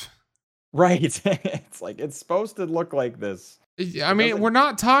immersive. right? It's like it's supposed to look like this. I It mean, doesn't. we're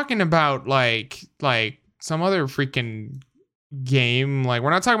not talking about like some other freaking game. Like we're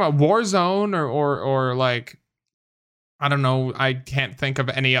not talking about Warzone or like I don't know. I can't think of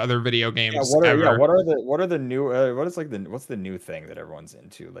any other video Yeah, games ever. what are the new what is like the what's the new thing that everyone's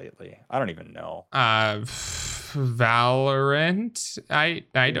into lately? I don't even know. Valorant. I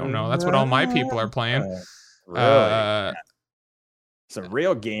don't know. That's what all my people are playing. Really? Uh Some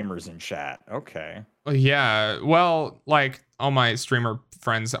real gamers in chat. Okay. yeah. Well, like all my streamer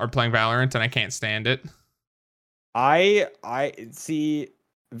friends are playing Valorant and I can't stand it. I see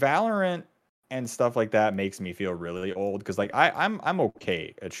Valorant and stuff like that makes me feel really old because like I'm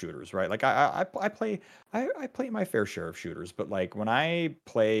okay at shooters, right? Like I play I play my fair share of shooters, but like when I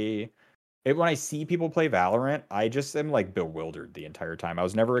play it when I see people play Valorant, I just am like bewildered the entire time. I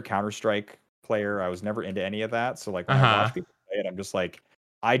was never a Counter-Strike player. I was never into any of that. So like when I Uh-huh. watch people play it, I'm just like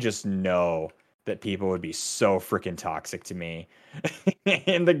I just know that people would be so freaking toxic to me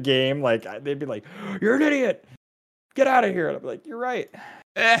in the game. Like they'd be like, "You're an idiot. Get out of here." And I'm like, "You're right.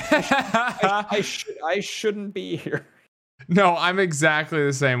 I shouldn't be here." No, I'm exactly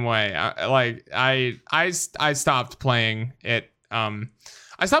the same way. I stopped playing it.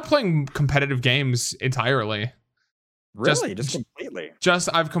 I stopped playing competitive games entirely. Just Really, just completely. just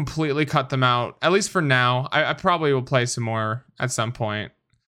I've completely cut them out. At least for now. I probably will play some more at some point.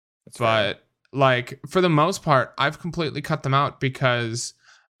 That's fair. But like for the most part, I've completely cut them out because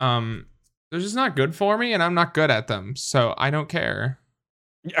they're just not good for me and I'm not good at them. So I don't care.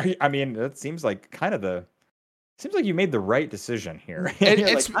 I mean, that seems like kind of the seems like you made the right decision here. You're like,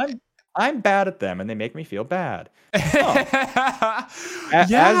 It's I'm bad at them, and they make me feel bad. Huh.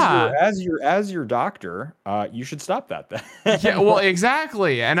 yeah. As your doctor, you should stop that Yeah, then. well,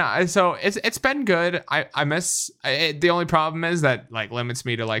 exactly, and so it's been good. I miss it, the only problem is that like limits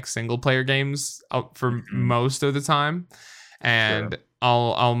me to like single player games out for Mhm. most of the time, Sure. and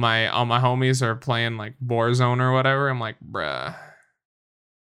all my homies are playing like Warzone or whatever. I'm like, bruh.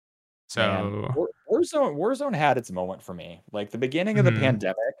 Man, So, Warzone had its moment for me. Like the beginning of the mhm.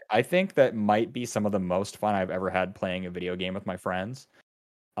 pandemic, I think that might be some of the most fun I've ever had playing a video game with my friends.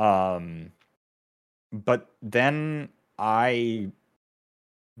 Um, but then I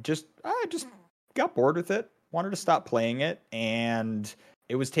just got bored with it, wanted to stop playing it, and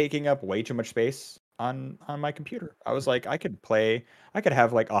it was taking up way too much space on my computer. I was like, I could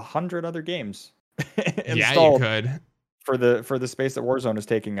have like 100 other games Yeah, you installed could. for the space that Warzone is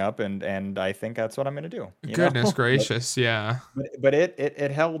taking up, and I think that's what I'm gonna do. You know, Goodness gracious, yeah. but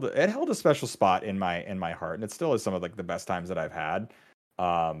it held a special spot in my heart, and it still is some of like the best times that I've had.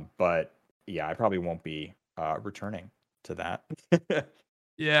 But yeah, I probably won't be returning to that.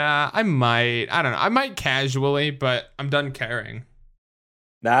 Yeah, I might. I don't know. I might casually, but I'm done caring.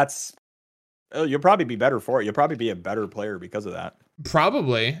 That's you'll probably be better for it. You'll probably be a better player because of that.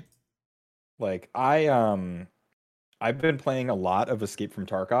 Probably. Like I've been playing a lot of Escape from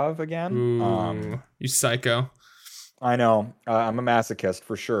Tarkov again. Ooh, you psycho. I know I'm a masochist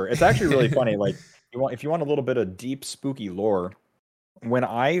for sure. It's actually really funny. Like if you want a little bit of deep spooky lore, when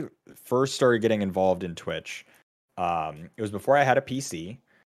I first started getting involved in Twitch, it was before I had a PC.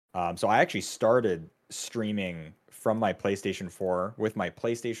 So I actually started streaming from my PlayStation 4 with my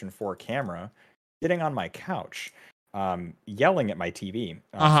PlayStation 4 camera, sitting on my couch, yelling at my TV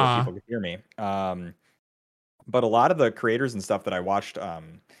so Uh-huh. people could hear me. But a lot of the creators and stuff that I watched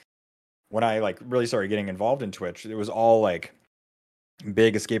when I like really started getting involved in Twitch, it was all like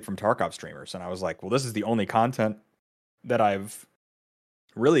big Escape from Tarkov streamers, and I was like, well, this is the only content that I've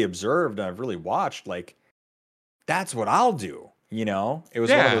really observed and I've really watched, like that's what I'll do. You know, it was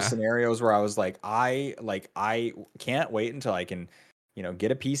one of those Yeah. scenarios where I was like, I can't wait until I can,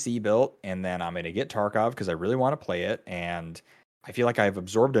 get a PC built, and then I'm gonna get Tarkov because I really want to play it, and I feel like I've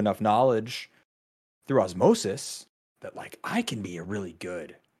absorbed enough knowledge through osmosis that like I can be a really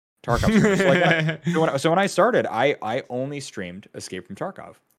good Tarkov streamer. So when I started, I only streamed Escape from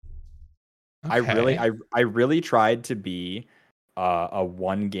Tarkov. Okay. I really tried to be a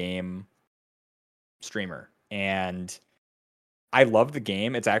one game streamer, and I love the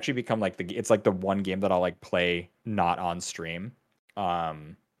game. It's actually become like it's like the one game that I'll like play not on stream.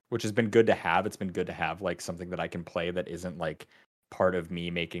 Which has been good to have. It's been good to have like something that I can play that isn't like part of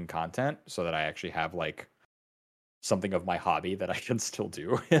me making content, so that I actually have like something of my hobby that I can still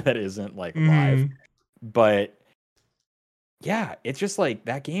do that isn't like live. But yeah, it's just like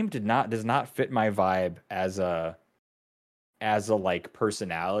that game does not fit my vibe as a like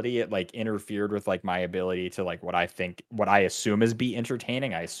personality. It like interfered with like my ability to like what I assume is be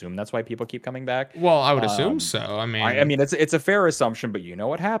entertaining. I assume that's why people keep coming back. Well, I would assume so. I mean, it's a fair assumption, but you know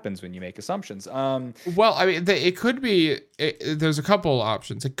what happens when you make assumptions. well, I mean, it could be. There's a couple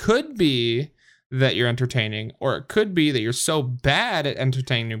options. It could be that you're entertaining, or it could be that you're so bad at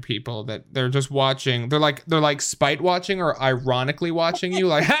entertaining new people that they're just watching. They're like spite watching or ironically watching you.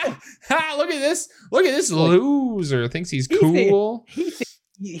 Like, ha, look at this loser. Thinks he's cool.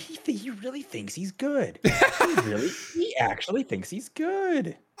 He really thinks he's good. He actually thinks he's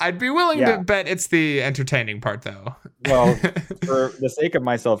good. I'd be willing to bet it's the entertaining part, though. Well, for the sake of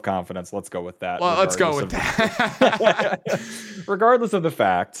my self-confidence, let's go with that. Well, let's go with that. Regardless of the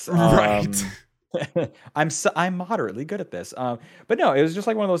facts, right? I'm moderately good at this. But no, it was just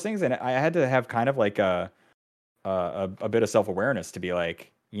like one of those things, and I had to have kind of like a bit of self-awareness to be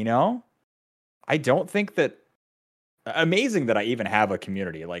like, I don't think that. Amazing that I even have a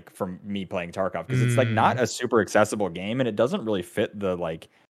community like from me playing Tarkov, because it's like not a super accessible game, and it doesn't really fit the like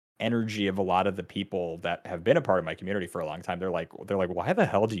energy of a lot of the people that have been a part of my community for a long time. They're like, why the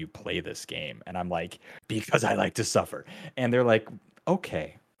hell do you play this game? And I'm like, because I like to suffer. And they're like,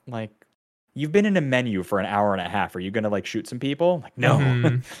 okay, like you've been in a menu for an hour and a half. Are you gonna like shoot some people? I'm like,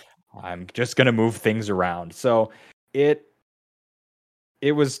 no, I'm just gonna move things around. So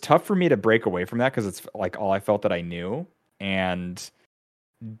it was tough for me to break away from that, because it's like all I felt that I knew, and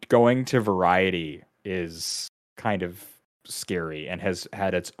going to variety is kind of scary and has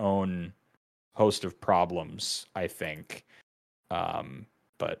had its own host of problems, I think.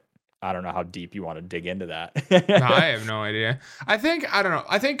 But I don't know how deep you want to dig into that. No, I have no idea. I don't know.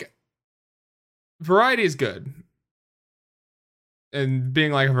 I think variety is good. And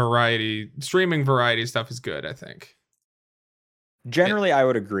being like streaming variety stuff is good, I think. Generally, I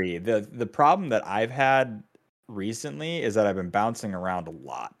would agree. The problem that I've had recently is that I've been bouncing around a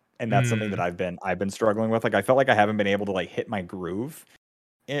lot, and that's something that I've been struggling with. Like, I felt like I haven't been able to like hit my groove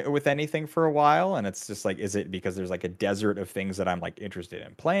with anything for a while, and it's just like, is it because there's like a desert of things that I'm like interested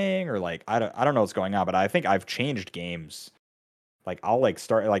in playing, or like I don't know what's going on, but I think I've changed games. Like, I'll like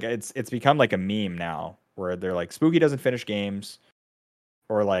start like it's become like a meme now where they're like, Spooky doesn't finish games.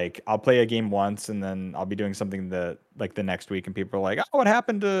 Or like I'll play a game once and then I'll be doing something the next week, and people are like, oh, what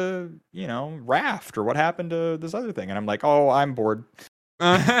happened to, Raft, or what happened to this other thing? And I'm like, oh, I'm bored.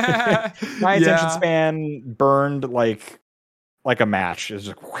 My attention span burned like a match. It's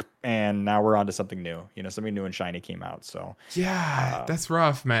just, and now we're on to something new. Something new and shiny came out. So yeah, that's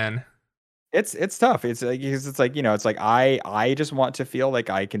rough, man. It's tough. It's like it's like I just want to feel like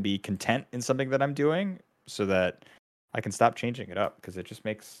I can be content in something that I'm doing, so that I can stop changing it up, because it just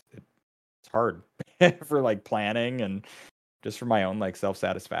makes it's hard for like planning and just for my own like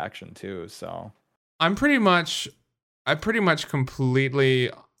self-satisfaction too. So I pretty much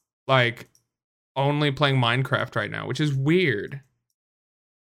completely like only playing Minecraft right now, which is weird.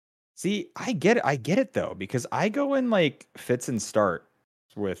 See, I get it though, because I go in like fits and starts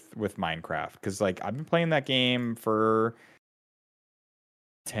with Minecraft, because like I've been playing that game for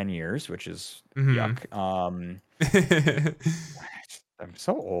 10 years, which is yuck. I'm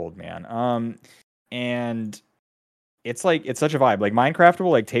so old, man. And it's like, it's such a vibe. Like, Minecraft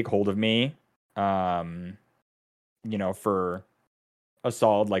will like take hold of me, for a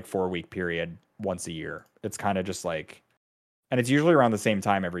solid like 4-week period once a year. It's kind of just like, and it's usually around the same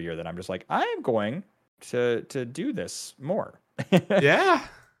time every year that I'm just like, I am going to do this more. Yeah.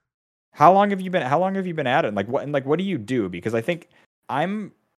 How long have you been at it? And what do you do? Because I think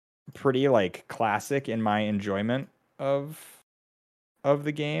I'm pretty like classic in my enjoyment of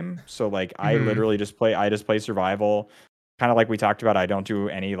the game. So like I literally just play survival, kind of like we talked about. I don't do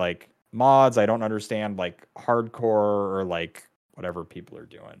any like mods. I don't understand like hardcore or like whatever people are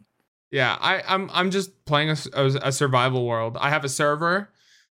doing. Yeah, I'm just playing a survival world. I have a server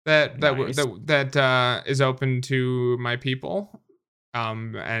Nice. that is open to my people,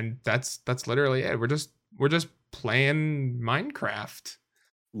 and that's literally it. We're just playing Minecraft.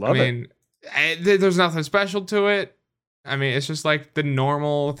 Love it. There's nothing special to it. I mean, it's just like the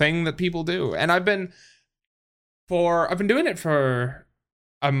normal thing that people do, and I've been doing it for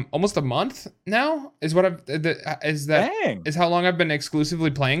almost a month now. Is what is how long I've been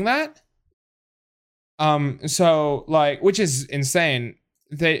exclusively playing that. So like, which is insane.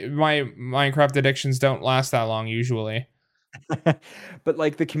 My Minecraft addictions don't last that long usually. But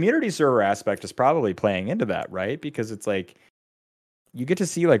like the community server aspect is probably playing into that, right? Because it's like you get to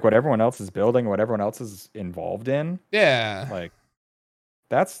see like what everyone else is building, what everyone else is involved in. Yeah. Like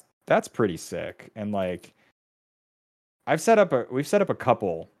that's pretty sick. And like we've set up a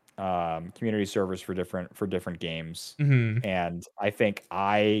couple community servers for different games. Mm-hmm. And I think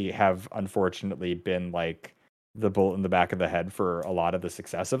I have unfortunately been like the bullet in the back of the head for a lot of the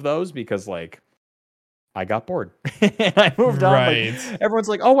success of those, because like I got bored and I moved on. Right. Like, everyone's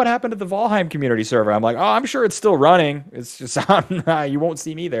like, "Oh, what happened to the Valheim community server?" I'm like, "Oh, I'm sure it's still running. It's just you won't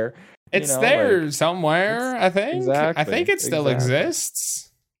see me there. It's there somewhere, I think. Exactly. I think it still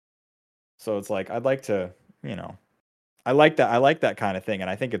exists. So it's like I'd like to, I like that kind of thing, and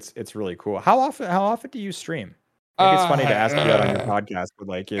I think it's really cool. How often do you stream? Maybe it's funny to ask you that on your podcast, but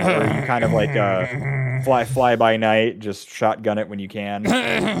like, are you kind of like fly by night, just shotgun it when you can?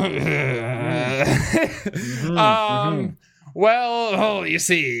 Well, you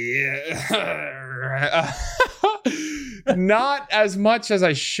see, not as much as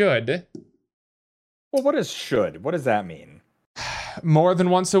I should. Well, what does that mean? More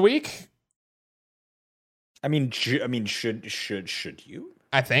than once a week? I mean, should you?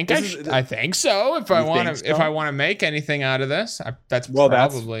 I think I think so. If I want to make anything out of this, I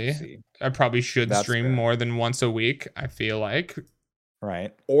probably should stream fair. More than once a week. I feel like,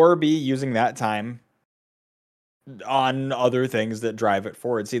 right, or be using that time on other things that drive it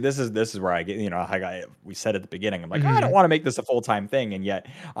forward. See, this is where I get, we said at the beginning, I'm like, I don't want to make this a full-time thing, and yet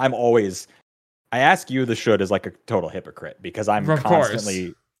I ask you the should as like a total hypocrite, because I'm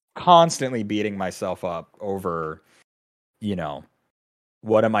constantly beating myself up over,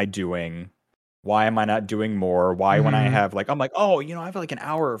 what am I doing? Why am I not doing more? Why when I have like, I'm like, I have like an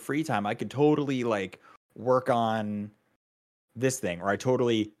hour of free time, I could totally like work on this thing, or I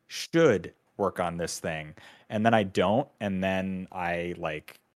totally should work on this thing. And then I don't, and then I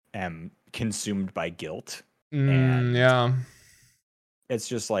like am consumed by guilt. And yeah. It's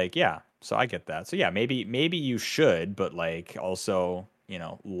just like, yeah, so I get that. So yeah, maybe you should, but like also,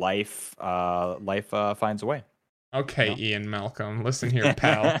 life finds a way. Okay, Ian Malcolm, listen here,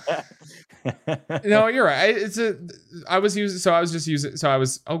 pal. No, you're right. Oh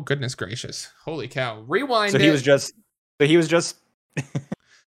goodness gracious. Holy cow. Rewind He was just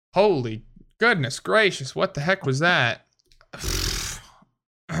Holy goodness gracious. What the heck was that?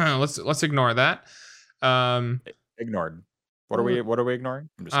 Let's ignore that. Ignored. What are we ignoring?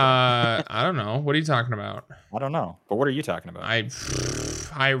 I'm just I don't know. What are you talking about? I don't know. But what are you talking about?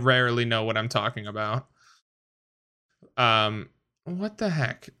 I rarely know what I'm talking about. What the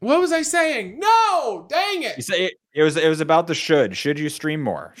heck? What was I saying? No, dang it. You say it was about the should. Should you stream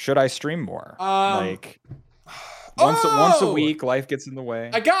more? Should I stream more? Like once a week, life gets in the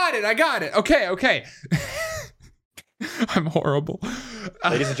way. I got it. Okay. I'm horrible.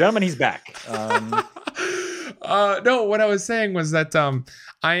 Ladies and gentlemen, he's back. No, what I was saying was that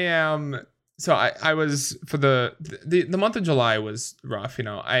I was for the month of July was rough,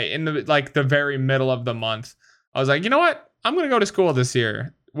 in the very middle of the month, I was like, you know what? I'm going to go to school this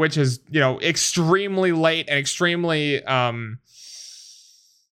year, which is, extremely late and extremely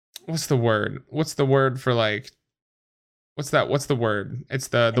what's the word? What's the word for like what's the word? It's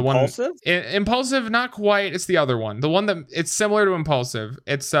the impulsive? One impulsive, not quite. It's the other one. The one that it's similar to impulsive.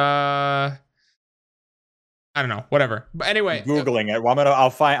 It's I don't know, whatever. But anyway, Googling it. Well, I'll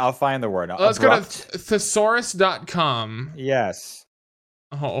find the word. Let's go to thesaurus.com. Yes.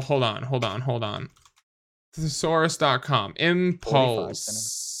 Hold on. Thesaurus.com. Impulse.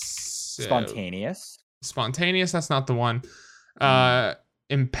 Spontaneous, that's not the one.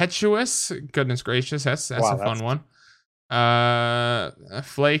 Impetuous. Goodness gracious, that's a fun one.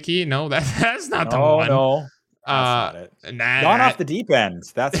 Flaky. No, that's not the one. No. That's not it. Nah. Gone off the deep end.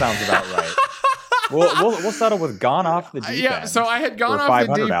 That sounds about right. We'll settle with gone off the deep end. So I had gone for off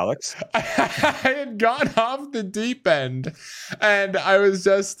 500, the deep. Alex. I had gone off the deep end, and I was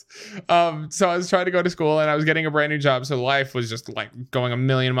just so I was trying to go to school, and I was getting a brand new job, so life was just like going a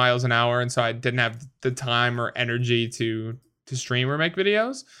million miles an hour, and so I didn't have the time or energy to stream or make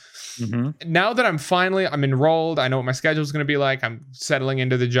videos. Now that I'm enrolled, I know what my schedule is going to be like, I'm settling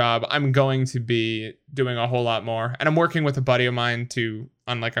into the job, I'm going to be doing a whole lot more, and I'm working with a buddy of mine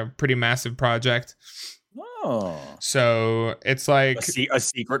on like a pretty massive project. Oh, so it's like a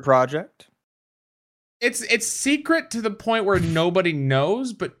secret project. It's secret to the point where nobody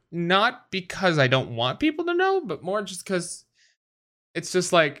knows, but not because I don't want people to know, but more just because it's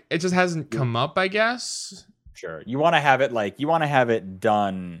just like it just hasn't come up, I guess. Sure, you want to have it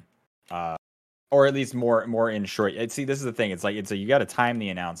done. Or at least more in short. See, this is the thing. It's you got to time the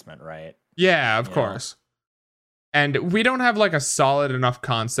announcement, right? Yeah, of course. And we don't have like a solid enough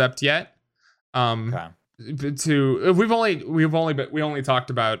concept yet. Okay. We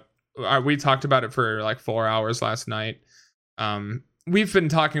talked about it for like 4 hours last night. We've been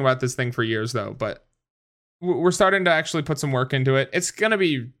talking about this thing for years though, but we're starting to actually put some work into it. It's gonna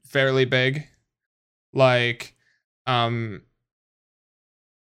be fairly big. Like,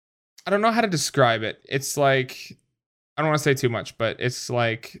 I don't know how to describe it. It's like, I don't want to say too much, but it's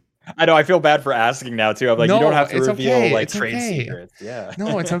like, I know, I feel bad for asking now too. I'm like, no, you don't have to reveal like trade secrets. Yeah.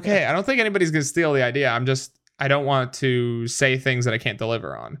 No, it's okay. I don't think anybody's gonna steal the idea. I don't want to say things that I can't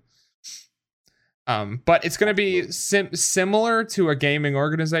deliver on. But it's gonna be similar to a gaming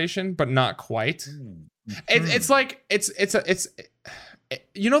organization, but not quite. It's like it's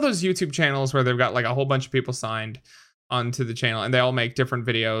you know those YouTube channels where they've got like a whole bunch of people signed onto the channel and they all make different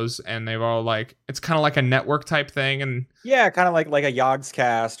videos and they've all like, it's kind of like a network type thing. And yeah, kind of like a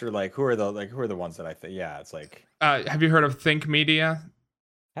Yogscast or like who are the ones that I think, yeah, it's like, have you heard of Think Media?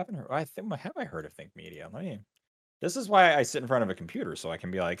 Haven't heard. Have I heard of Think Media? This is why I sit in front of a computer, so I can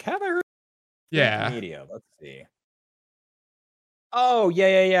be like, have I heard of Think Media? Let's see. Oh,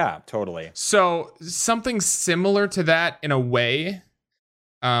 yeah, totally. So something similar to that in a way.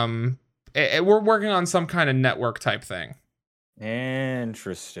 We're working on some kind of network type thing.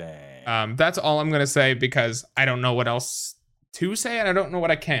 Interesting. That's all I'm gonna say because I don't know what else to say and I don't know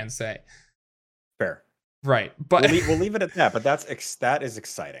what I can say. Fair. Right, but we'll leave it at that. But that is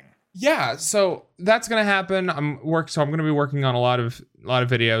exciting. Yeah, so that's gonna happen. I'm gonna be working on a lot of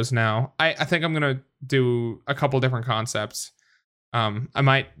videos now. I think I'm gonna do a couple different concepts. I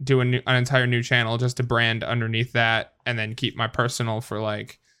might do an entire new channel just to brand underneath that, and then keep my personal for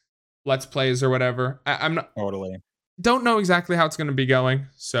like Let's Plays or whatever. I'm not totally don't know exactly how it's gonna be going,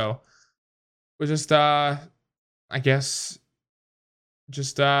 so we'll just I guess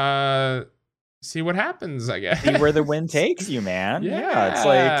just see what happens, I guess. See where the wind takes you, man. Yeah, it's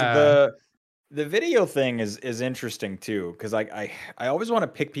like the video thing is interesting too, because I always want to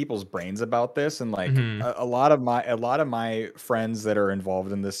pick people's brains about this, and like a lot of my friends that are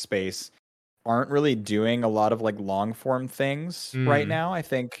involved in this space aren't really doing a lot of like long form things right now. I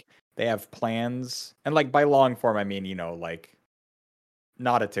think they have plans, and like by long form I mean, like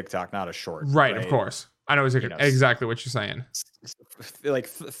not a TikTok, not a short. Right? Of course. I know exactly what you're saying. Like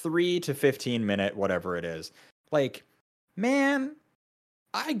 3 to 15 minute, whatever it is. Like, man,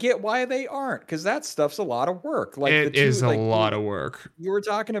 I get why they aren't, because that stuff's a lot of work. Like it is a lot of work. You were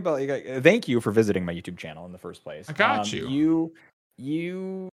talking about. Thank you for visiting my YouTube channel in the first place. I got you.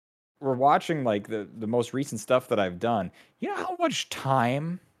 You were watching like the most recent stuff that I've done. You know how much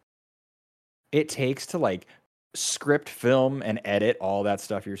time it takes to like script, film, and edit all that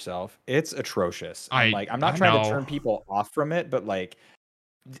stuff yourself? It's atrocious. I'm not trying to turn people off from it, but like,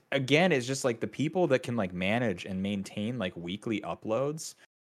 again, it's just like the people that can like manage and maintain like weekly uploads.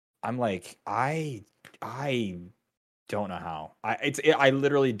 I'm like, I don't know how. I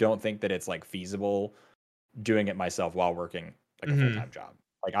literally don't think that it's like feasible doing it myself while working like a full-time job.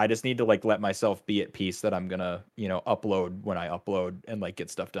 Like, I just need to like let myself be at peace that I'm gonna, upload when I upload and like get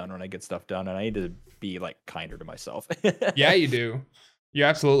stuff done when I get stuff done. And I need to be like kinder to myself. Yeah, you do. You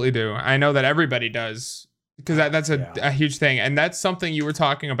absolutely do. I know that everybody does, because that's a huge thing. And that's something you were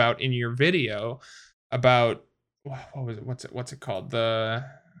talking about in your video about, what was it? What's it called? The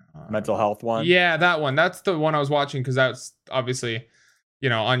mental health one. Yeah, that one. That's the one I was watching, because that's obviously,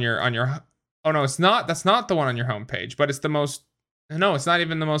 on your, oh no, it's not. That's not the one on your homepage, but it's the most. No, it's not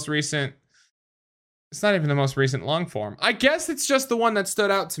even the most recent. It's not even the most recent long form. I guess it's just the one that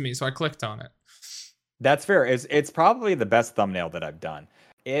stood out to me, so I clicked on it. That's fair. It's probably the best thumbnail that I've done.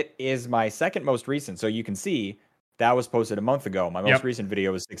 It is my second most recent, so you can see that was posted a month ago. My most recent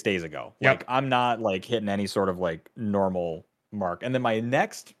video was 6 days ago. Like, I'm not like hitting any sort of like normal mark. And then my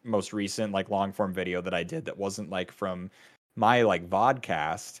next most recent like long form video that I did that wasn't like from my like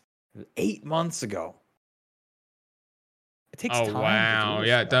vodcast 8 months ago. It takes Oh time to do wow, this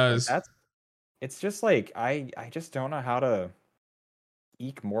yeah, it stuff. Like does. it's just like I just don't know how to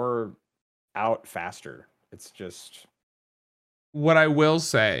eke more out faster. It's just What I will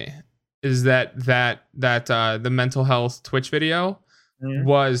say is that the mental health Twitch video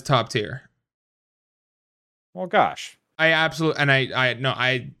was top tier. well, gosh. I absolutely, and I no,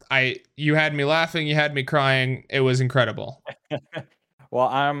 you had me laughing, you had me crying. It was incredible. Well,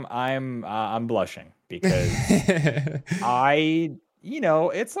 I'm blushing because I,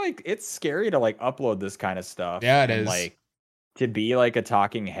 it's like it's scary to like upload this kind of stuff Yeah, it and is. like to be like a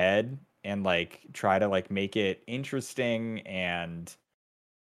talking head and like try to like make it interesting and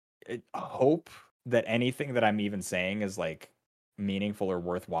hope that anything that I'm even saying is like meaningful or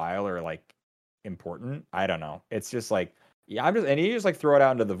worthwhile or like important. I don't know. It's just like yeah, and you just like throw it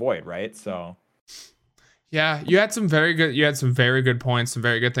out into the void, right? So Yeah, you had some very good points, some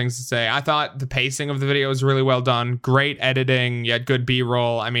very good things to say. I thought the pacing of the video was really well done. Great editing, you had good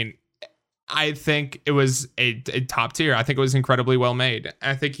B-roll. I mean, I think it was a top tier. I think it was incredibly well made.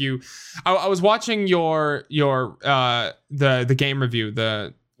 I think I was watching the game review,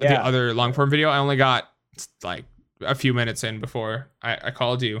 the other long form video. I only got like a few minutes in before I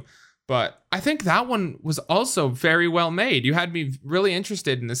called you. But I think that one was also very well made. You had me really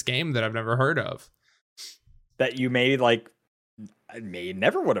interested in this game that I've never heard of. That you may like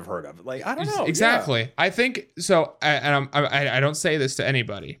never would have heard of. Like I don't know. Exactly. Yeah. I think so. And I don't say this to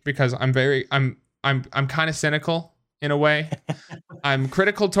anybody because I'm kind of cynical in a way. I'm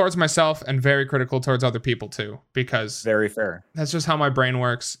critical towards myself and very critical towards other people too, because very fair. That's just how my brain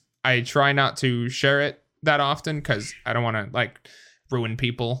works. I try not to share it that often because I don't want to like ruin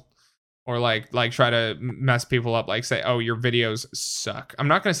people or like try to mess people up. Like say, oh, your videos suck. I'm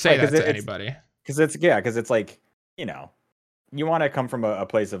not going to say that to anybody. Because it's like, you want to come from a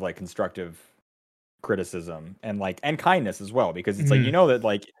place of like constructive criticism and like and kindness as well, because it's like that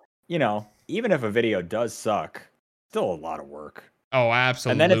like even if a video does suck, still a lot of work. Oh,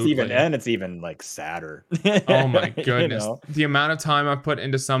 absolutely. And then it's even like sadder. Oh my goodness. The amount of time I've put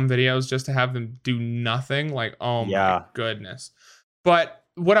into some videos just to have them do nothing, like my goodness. But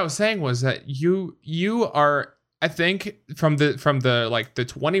what I was saying was that you are, I think from the like the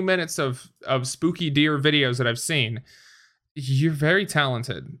 20 minutes of spooky deer videos that I've seen, you're very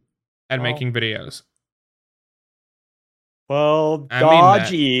talented at making videos. Well,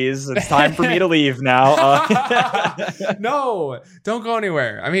 geez, it's time for me to leave now. No, don't go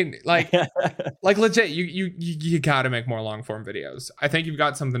anywhere. I mean, like legit, you got to make more long form videos. I think you've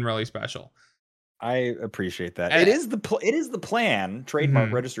got something really special. I appreciate that. It is the plan,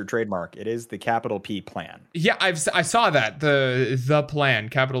 trademark, registered trademark. It is the capital P plan. Yeah, I saw that the plan,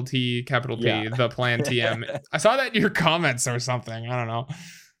 capital T, capital P, the plan TM. I saw that in your comments or something. I don't know.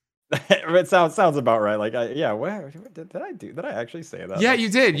 It sounds about right. Like where did I actually say that? Yeah, you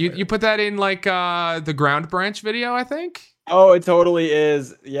did. You put that in like the ground branch video, I think. Oh, it totally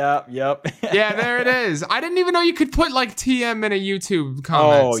is. Yeah, yep. Yeah, there it is. I didn't even know you could put like TM in a YouTube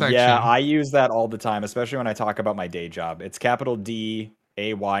comment section. Yeah, I use that all the time, especially when I talk about my day job. It's capital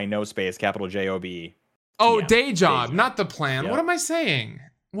DAY, no space, capital JOB. Oh, day job, not the plan. Yep. What am I saying?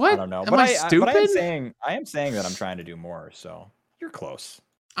 What? I don't know. Am I stupid? But I am saying that I'm trying to do more. So you're close.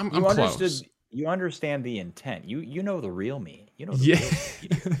 I'm close. You understand the intent. You know the real me. You know the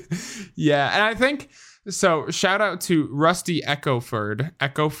real me. Yeah, and I think so. Shout out to Rusty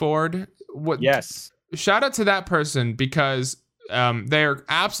Echoford. What? Yes. Shout out to that person because they're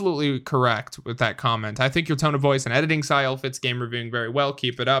absolutely correct with that comment. I think your tone of voice and editing style fits game reviewing very well.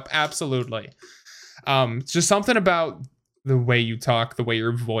 Keep it up. Absolutely. It's just something about the way you talk, the way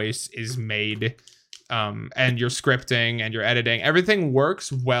your voice is made. And your scripting and your editing, everything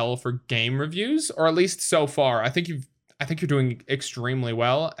works well for game reviews, or at least so far. I think you're doing extremely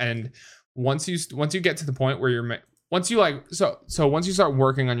well. And once you get to the point where once you start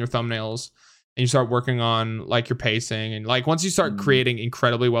working on your thumbnails and you start working on like your pacing and like once you start creating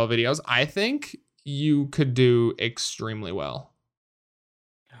incredibly well videos, I think you could do extremely well.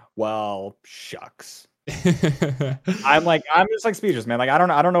 Well, shucks. I'm just like speechless, man. Like I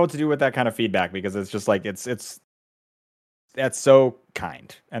don't know what to do with that kind of feedback, because it's just like that's so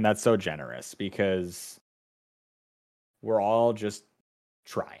kind and that's so generous, because we're all just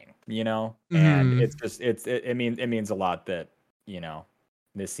trying, and it's just it means a lot that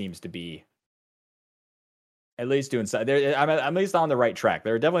this seems to be at least doing so. I'm at least on the right track.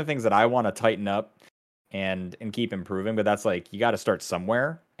 There are definitely things that I want to tighten up and keep improving, but that's like you got to start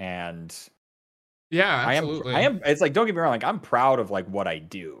somewhere. And Yeah, I am absolutely. it's like, don't get me wrong, like I'm proud of like what I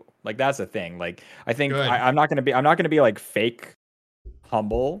do. Like that's the thing. Like I think Good. I'm not gonna be like fake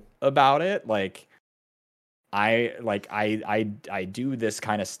humble about it. Like I do this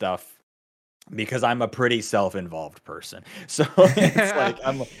kind of stuff because I'm a pretty self-involved person. So it's like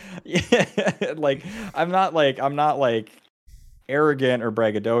yeah, like I'm not like arrogant or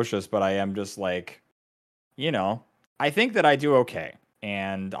braggadocious, but I am just like, you know, I think that I do okay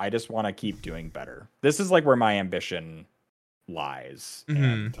and I just want to keep doing better. This is like where my ambition lies Hmm.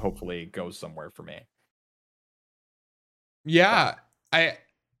 and hopefully goes somewhere for me. So Yeah, I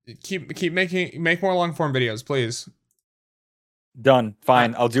make more long form videos, please. done.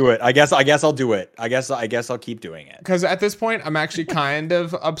 Fine. I'll do it. I guess I'll do it. I guess I'll keep doing it. Because at this point, I'm actually kind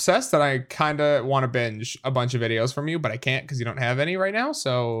of obsessed that I kind of want to binge a bunch of videos from you, but I can't because you don't have any right now.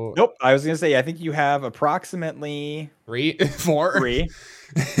 So Nope. I was gonna say I think you have approximately three, four. 3.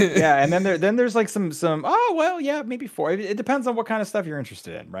 Yeah, and then there's like some oh well yeah maybe 4. It depends on what kind of stuff you're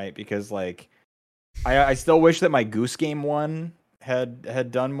interested in, right? Because like I still wish that my Goose Game one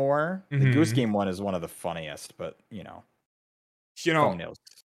had done more. The Goose Mhm. Game one is one of the funniest, but You know, thumbnails.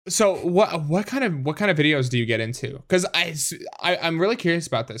 so what kind of videos do you get into? Because I'm really curious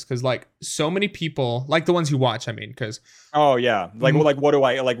about this because like so many people like the ones you watch. I mean, because Oh yeah, like what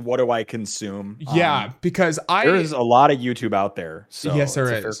do I consume? yeah, because There's a lot of YouTube out there, so yes there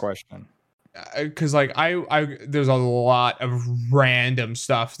it's a fair is. question. Because like I there's a lot of random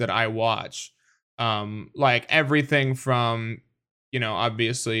stuff that I watch, like everything from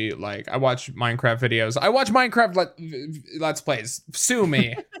obviously like I watch Minecraft videos. I watch Minecraft let's plays. Sue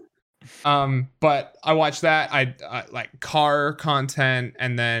me. But I watch that. I like car content,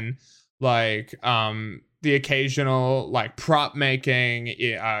 and then like the occasional like prop making.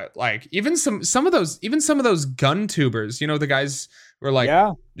 Like even some of those gun tubers. The guys were like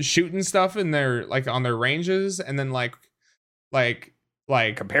Yeah, shooting stuff in their like on their ranges, and then like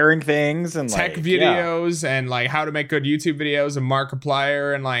like comparing things and tech like yeah. videos and like how to make good YouTube videos and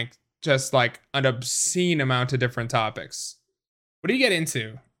Markiplier and like just like an obscene amount of different topics. What do you get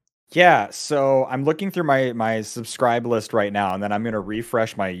into? Yeah, so I'm looking through my subscribe list right now, and then I'm gonna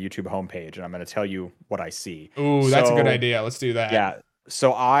refresh my YouTube homepage, and I'm gonna tell you what I see. Ooh, that's a good So idea. Let's do that. yeah,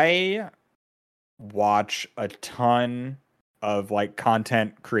 so I watch a ton of like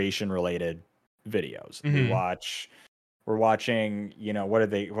content creation related videos. Hmm. We're watching, what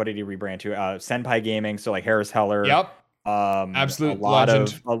did he rebrand to? Senpai Gaming, so like Harris Heller, Yep. a Absolute lot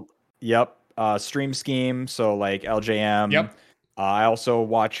legend. of yep, Stream Scheme, so like LJM. Yep. I also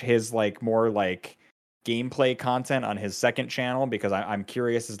watch his like more like gameplay content on his second channel because I'm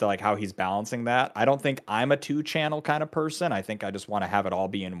curious as to like how he's balancing that. I don't think I'm a 2 channel kind of person. I think I just want to have it all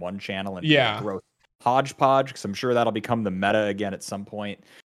be in one channel and be a Yeah. growth hodgepodge because I'm sure that'll become the meta again at some point.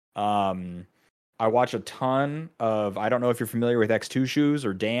 I watch a ton of, I don't know if you're familiar with X2 Shoes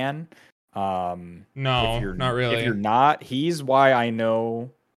or Dan. No, not If you're really. not, he's why I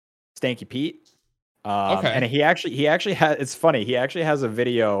know Stanky Pete. And Okay. he actually has, it's funny, he actually has a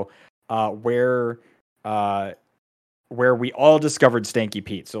video where where we all discovered Stanky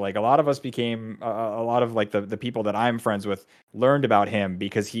Pete. So like a lot of us became a lot of like the people that I'm friends with learned about him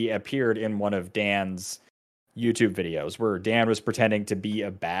because he appeared in one of Dan's YouTube videos where Dan was pretending to be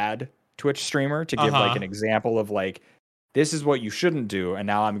a bad Twitch streamer to give like Uh-huh. an example of like this is what you shouldn't do and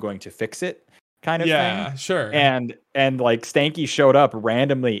now I'm going to fix it kind of thing. Yeah, sure. And like Stanky showed up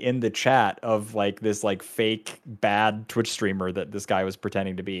randomly in the chat of like this like fake bad Twitch streamer that this guy was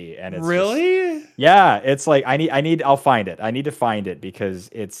pretending to be, and it's just Really? yeah, it's like I'll find it. I need to find it because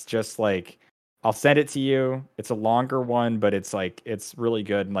it's just like I'll send it to you. It's a longer one, but it's like it's really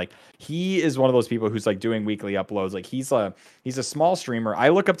good. And like he is one of those people who's like doing weekly uploads. Like he's a small streamer. I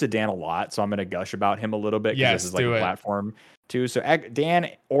look up to Dan a lot, so I'm gonna gush about him a little bit because this Yes, is like a do it. platform too. So Dan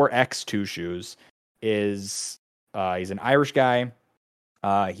or X2 Shoes is he's an Irish guy.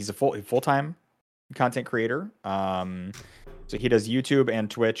 He's a full-time content creator. So he does YouTube and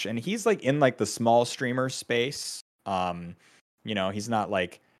Twitch, and he's like in like the small streamer space. He's not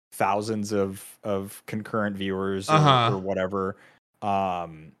like thousands of concurrent viewers or Uh-huh. whatever.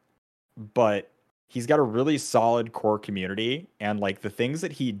 But he's got a really solid core community, and like the things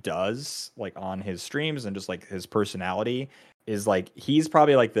that he does like on his streams and just like his personality is like he's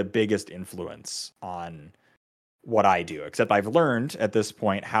probably like the biggest influence on what I do. Except I've learned at this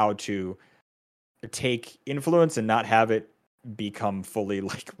point how to take influence and not have it become fully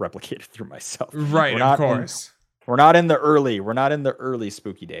like replicated through myself. Right, We're of not in course. we're not in the early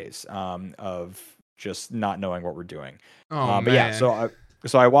spooky days of just not knowing what we're doing. Oh But yeah, man.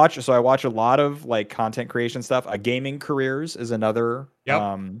 I watch a lot of like content creation stuff. Gaming careers is another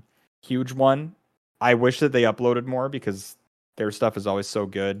Yep. huge one. I wish that they uploaded more because their stuff is always so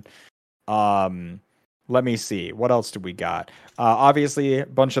good. Let me see. What else do we got? Obviously, a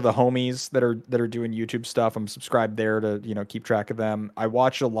bunch of the homies that are doing YouTube stuff. I'm subscribed there to keep track of them. I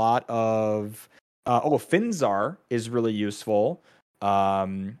watch a lot of. Finzar is really useful.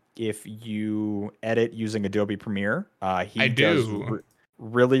 If you edit using Adobe Premiere, he does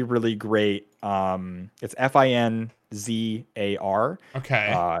really, really great. It's Finzar.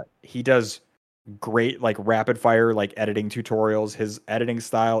 Okay. He does great like rapid fire like editing tutorials. His editing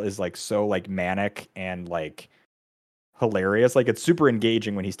style is like so like manic and like hilarious. Like it's super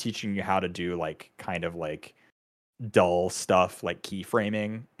engaging when he's teaching you how to do like kind of like dull stuff like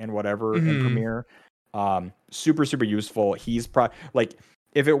keyframing and whatever in Premiere. Super useful. He's like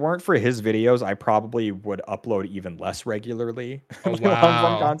if it weren't for his videos, I probably would upload even less regularly Oh, long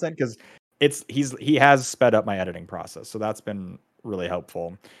form content because he has sped up my editing process. So that's been really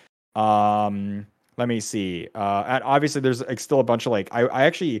helpful. Let me see. And obviously there's like still a bunch of like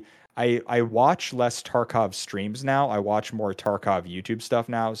I watch less Tarkov streams now. I watch more Tarkov YouTube stuff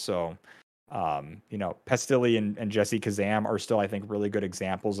now. So Pestilly and Jesse Kazam are still, I think, really good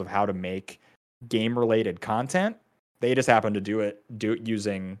examples of how to make game related content. They just happen to do it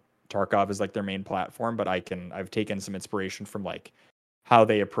using Tarkov as like their main platform, but I've taken some inspiration from like how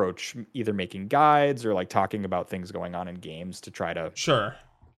they approach either making guides or like talking about things going on in games to try to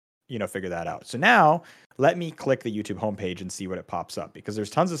figure that out. So now let me click the YouTube homepage and see what it pops up, because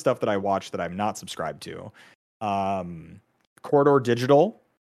there's tons of stuff that I watch that I'm not subscribed to. Corridor Digital,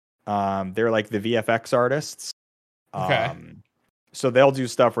 they're like the VFX artists. Okay. So they'll do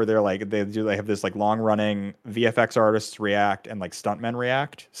stuff where they have this like long running VFX artists react and like stuntmen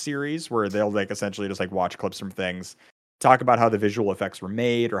react series where they'll like essentially just like watch clips from things, talk about how the visual effects were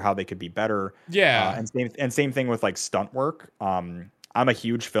made or how they could be better. Yeah. And same thing with like stunt work. I'm a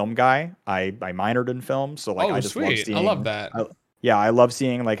huge film guy. I minored in film, so like I just love seeing. I love that. I love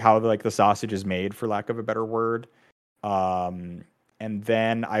seeing like how like the sausage is made, for lack of a better word. And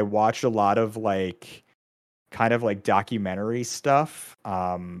then I watch a lot of like kind of like documentary stuff,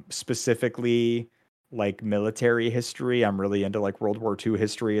 specifically like military history. I'm really into like World War II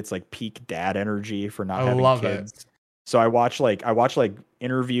history. It's like peak dad energy for not having kids. It. So I watch like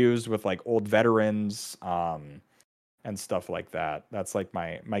interviews with like old veterans, and stuff like that. That's like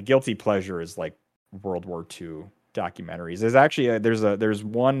my guilty pleasure is like World War II documentaries. There's actually there's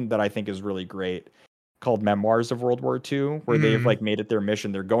one that I think is really great called Memoirs of World War II, where they've like made it their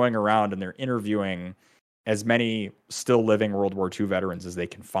mission. They're going around and they're interviewing as many still living World War II veterans as they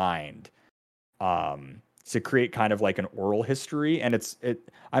can find, to create kind of like an oral history. And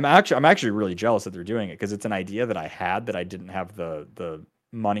I'm actually really jealous that they're doing it, because it's an idea that I had that I didn't have the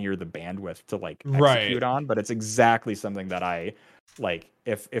money or the bandwidth to like execute on, but it's exactly something that I like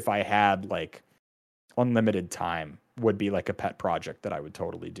if I had like unlimited time would be like a pet project that I would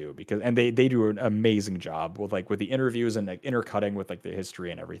totally do, because they do an amazing job with the interviews and like intercutting with like the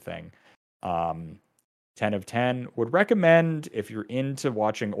history and everything. 10 of 10 would recommend if you're into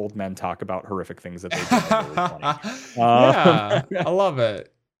watching old men talk about horrific things that they did. Really funny. Yeah, I love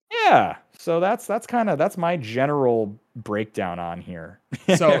it. Yeah, so that's my general breakdown on here.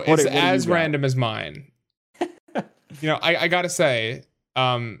 So it's as random as mine. I gotta say,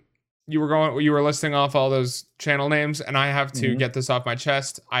 you were listing off all those channel names, and I have to get this off my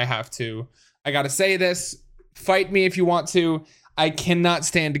chest. I gotta say this. Fight me if you want to. I cannot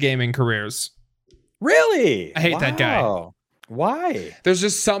stand gaming careers. Really? I hate that guy. Why? There's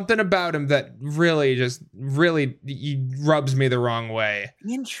just something about him that really he rubs me the wrong way.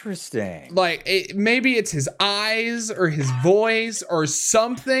 Interesting. Like maybe it's his eyes or his voice or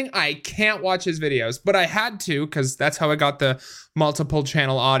something. I can't watch his videos, but I had to, because that's how I got the multiple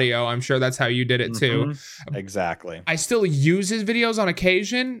channel audio. I'm sure that's how you did it too. Exactly. I still use his videos on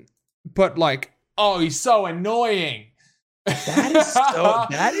occasion, but like, oh, he's so annoying.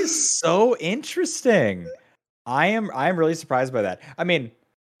 That is so interesting. I am really surprised by that. I mean,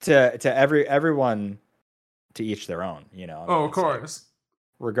 to everyone to each their own, of course.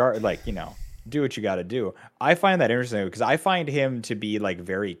 Do what you got to do. I find that interesting because I find him to be like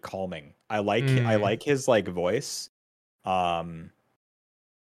very calming. I like his like voice. So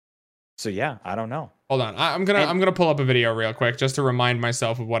yeah, I don't know. Hold on, I'm gonna pull up a video real quick just to remind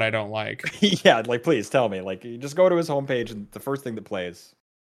myself of what I don't like. Yeah, like please tell me. Like, you just go to his homepage and the first thing that plays.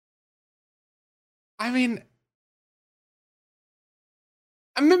 I mean,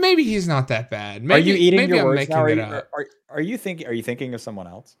 maybe he's not that bad. Maybe, are you eating maybe your I'm words making now? it up. Are you thinking of someone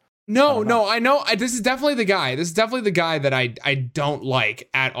else? No, I know. This is definitely the guy. This is definitely the guy that I don't like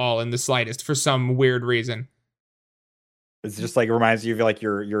at all in the slightest for some weird reason. It's just like, it reminds you of like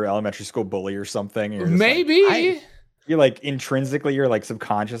your elementary school bully or something. You're just Maybe. like, you're like intrinsically, you're like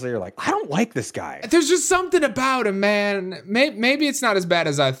subconsciously, you're like, I don't like this guy. There's just something about him, man. Maybe it's not as bad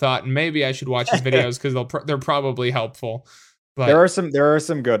as I thought, and maybe I should watch his videos because they're probably helpful. But there are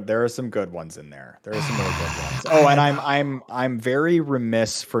some good ones in there. There are some really good ones. Oh, and I'm very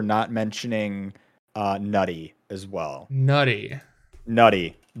remiss for not mentioning Nutty as well. Nutty,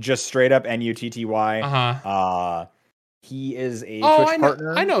 just straight up Nutty. He is a Twitch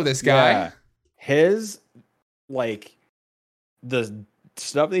partner. I know this guy. Yeah. His like the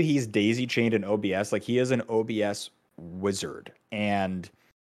stuff that he's daisy chained in OBS, like he is an OBS wizard, and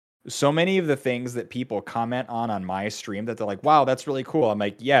so many of the things that people comment on my stream that they're like, wow, that's really cool. I'm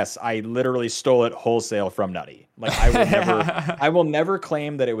like, yes, I literally stole it wholesale from Nutty. Like I will never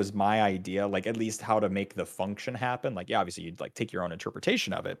claim that it was my idea, like at least how to make the function happen. Like, yeah, obviously you'd like take your own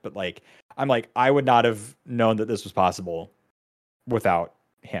interpretation of it, but like, I'm like, I would not have known that this was possible without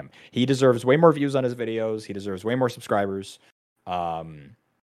him. He deserves way more views on his videos. He deserves way more subscribers.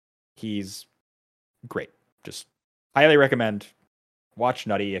 He's great. Just highly recommend. Watch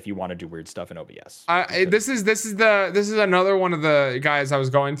Nutty if you want to do weird stuff in OBS. This is another one of the guys I was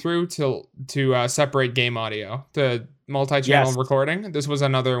going through to separate game audio, the multi-channel recording. This was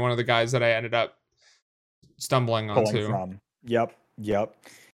another one of the guys that I ended up stumbling onto. Yep.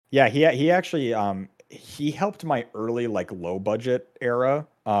 Yeah, he actually he helped my early like low budget era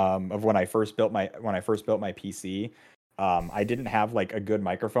of when I first built my PC. I didn't have like a good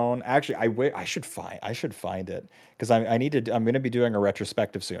microphone. Actually, I should find it because I'm going to be doing a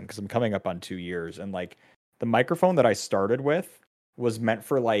retrospective soon because I'm coming up on 2 years, and like the microphone that I started with was meant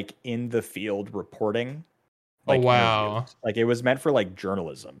for like in the field reporting. Like, oh wow! Interviews. Like it was meant for like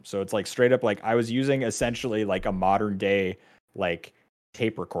journalism. So it's like straight up like I was using essentially like a modern day like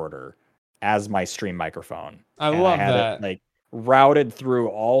tape recorder as my stream microphone. I love that. It, like routed through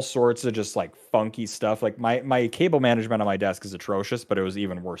all sorts of just like funky stuff. Like my cable management on my desk is atrocious, but it was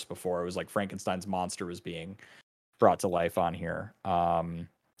even worse before. It was like Frankenstein's monster was being brought to life on here. And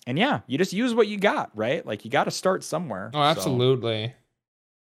yeah, you just use what you got, right? Like you got to start somewhere. Oh, absolutely. So.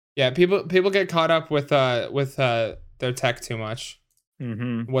 Yeah, people get caught up with their tech too much.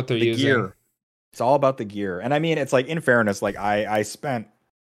 Mm-hmm. What they're the using. Gear. It's all about the gear. And I mean, it's like in fairness, like I spent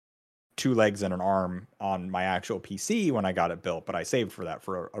 2 legs and an arm on my actual PC when I got it built, but I saved for that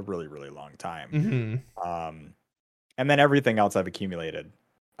for a really, really long time. Mm-hmm. And then everything else I've accumulated.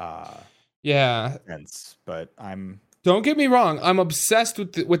 Yeah. But don't get me wrong. I'm obsessed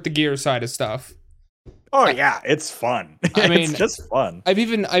with the gear side of stuff. Oh yeah. It's fun. I mean, it's just fun. I've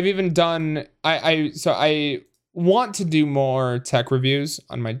even done, I want to do more tech reviews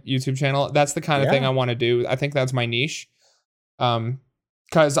on my YouTube channel. That's the kind of thing I want to do. I think that's my niche.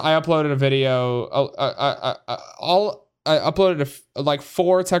 Because I uploaded a video, I uploaded like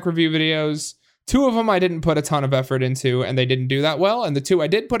 4 tech review videos. 2 of them I didn't put a ton of effort into, and they didn't do that well. And the 2 I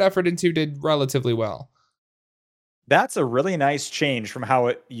did put effort into did relatively well. That's a really nice change from how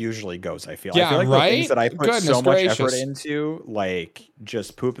it usually goes, I feel. Yeah, I feel like right? The things that I put so much effort into, like,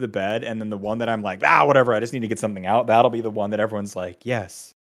 just poop the bed, and then the one that I'm like, whatever, I just need to get something out, that'll be the one that everyone's like,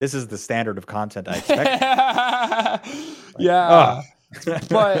 yes, this is the standard of content I expect. Yeah.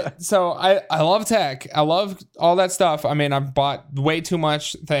 But so I love tech. I love all that stuff. I mean, I've bought way too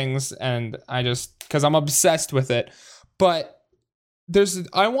much things, and I just, because I'm obsessed with it. But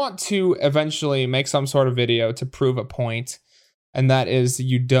I want to eventually make some sort of video to prove a point, and that is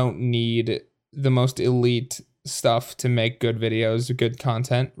you don't need the most elite stuff to make good videos, good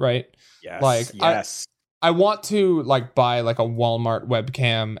content, right? Yes. Like, yes. I want to like buy like a Walmart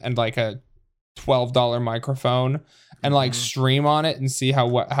webcam and like a $12 microphone and like stream on it and see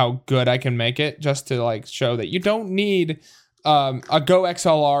how good I can make it, just to like show that you don't need a Go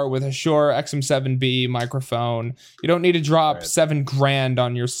XLR with a Shure XM7B microphone. You don't need to drop $7,000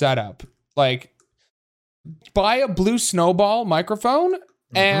 on your setup. Like, buy a Blue Snowball microphone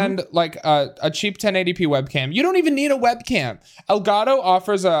and like a cheap 1080p webcam. You don't even need a webcam. Elgato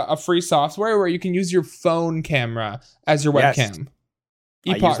offers a free software where you can use your phone camera as your webcam.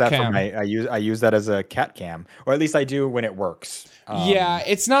 I use that for I use that as a cat cam, or at least I do when it works. Yeah,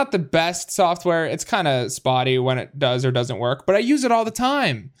 it's not the best software. It's kind of spotty when it does or doesn't work, but I use it all the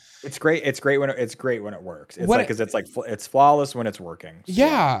time. It's great. It's great when it works. It's like, because it's flawless when it's working. So.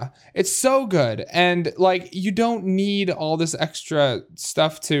 Yeah, it's so good, and like you don't need all this extra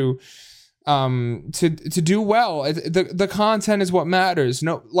stuff to do well. The content is what matters.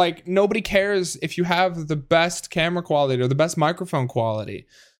 No, like nobody cares if you have the best camera quality or the best microphone quality.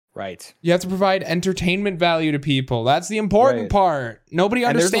 Right. You have to provide entertainment value to people. That's the important part. Nobody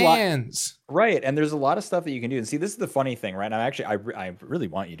understands. Right. And there's a lot of stuff that you can do. And see, this is the funny thing, right? And I really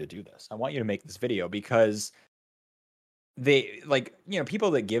want you to do this. I want you to make this video because they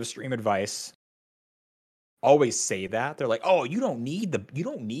people that give stream advice always say that. They're like, oh, you don't need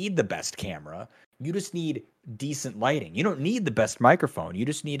the best camera. You just need decent lighting. You don't need the best microphone. You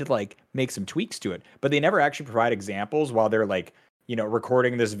just need to like make some tweaks to it. But they never actually provide examples while they're like,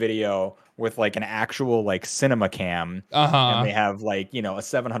 recording this video with like an actual like cinema cam, and they have like, a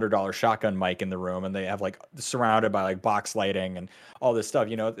 $700 shotgun mic in the room, and they have like surrounded by like box lighting and all this stuff.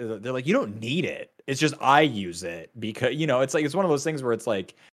 They're like, you don't need it. It's just I use it because it's like it's one of those things where it's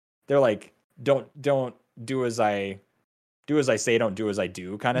like they're like don't do as I say, don't do as I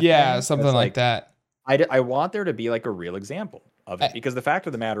do kind of thing. Yeah, something like that. I want there to be like a real example of it, because the fact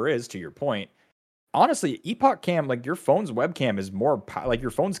of the matter is, to your point, honestly, Epoch Cam, like your phone's webcam is more like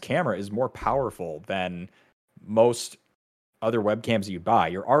your phone's camera is more powerful than most other webcams you buy.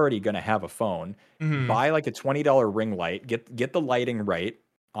 You're already going to have a phone. Buy like a $20 ring light, get the lighting right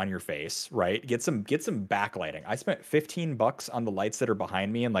on your face, right? Get some backlighting. I spent $15 on the lights that are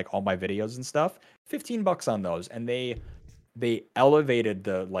behind me and like all my videos and stuff. $15 on those, and they elevated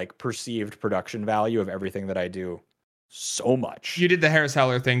the like perceived production value of everything that I do so much. You did the Harris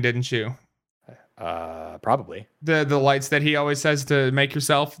Heller thing, didn't you? Probably the lights that he always says to make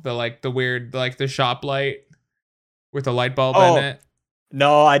yourself, the weird, like the shop light with a light bulb in it.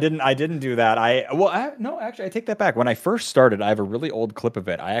 No, I didn't do that. No, actually, I take that back. When I first started, I have a really old clip of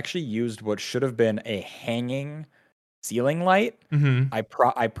it. I actually used what should have been a hanging ceiling light. I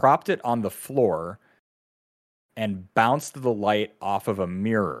propped it on the floor and bounced the light off of a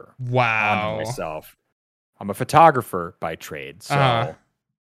mirror. Wow. Onto myself. I'm a photographer by trade, so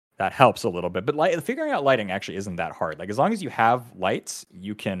that helps a little bit. But figuring out lighting actually isn't that hard. Like as long as you have lights,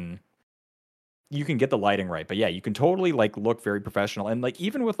 you can get the lighting right. But yeah, you can totally like look very professional. And like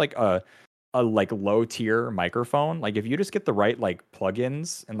even with like a like low tier microphone, like if you just get the right like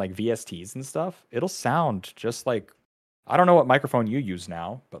plugins and like VSTs and stuff, it'll sound just like, I don't know what microphone you use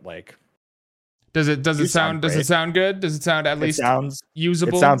now, but like does it sound good? Does it sound at least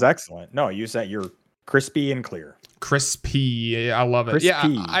usable? It sounds excellent. No, you're crispy and clear. Crispy. I love it. Crispy. Yeah,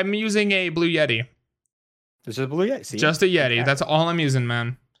 I'm using a Blue Yeti. This is a Blue Yeti. See? Just a Yeti. Okay. That's all I'm using,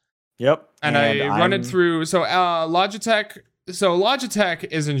 man. Yep. And I run it through. So Logitech. So Logitech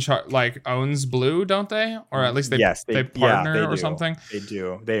is in charge, like owns Blue, don't they? Or at least they partner or something. They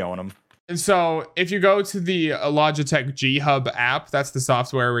do. They own them. And so if you go to the Logitech G Hub app, that's the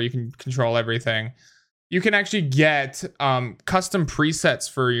software where you can control everything. You can actually get custom presets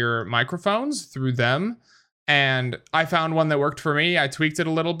for your microphones through them. And I found one that worked for me. I tweaked it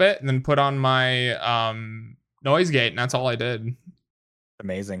a little bit and then put on my noise gate, and that's all I did.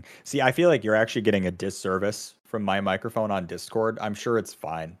 Amazing. See, I feel like you're actually getting a disservice from my microphone on Discord. I'm sure it's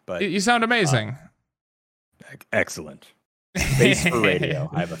fine, but you sound amazing. Excellent. Face for radio.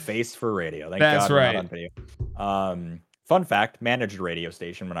 I have a face for radio. Thank That's God right. We're not on video. Fun fact: managed a radio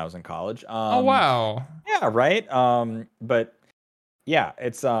station when I was in college. Oh wow. Yeah. Right. But yeah,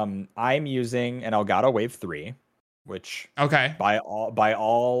 it's I'm using an Elgato Wave 3, which by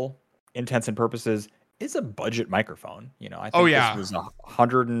all intents and purposes is a budget microphone. I think this was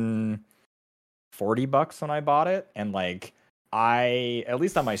 $140 when I bought it, and like at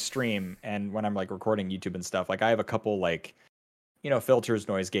least on my stream and when I'm like recording YouTube and stuff, like I have a couple like filters,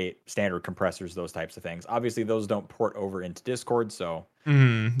 noise gate, standard compressors, those types of things. Obviously, those don't port over into Discord, so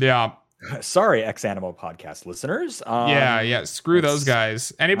yeah. Sorry, X-Animal podcast listeners. Yeah. Screw those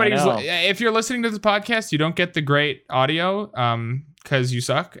guys. Anybody if you're listening to this podcast, you don't get the great audio because you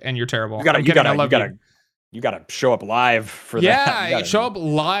suck and you're terrible. You gotta show up live for that. Yeah, show up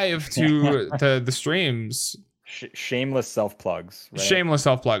live to the streams. Shameless self plugs. Right? Shameless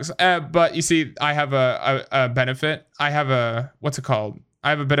self plugs. But you see, I have a benefit. I have what's it called? I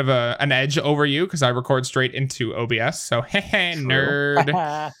have a bit of an edge over you because I record straight into OBS. So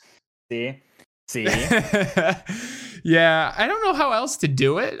nerd. See. Yeah, I don't know how else to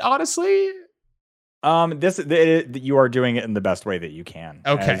do it, honestly. You are doing it in the best way that you can.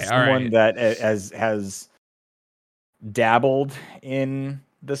 Okay, as someone that has dabbled in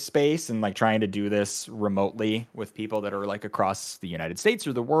the space and like trying to do this remotely with people that are like across the United States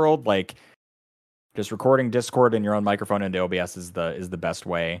or the world, like just recording Discord and your own microphone into OBS is the best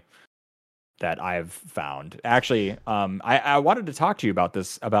way that I've found. Actually, I wanted to talk to you about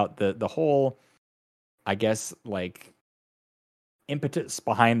this, about the whole, I guess, like impetus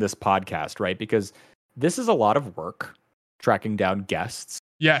behind this podcast, right? Because this is a lot of work tracking down guests.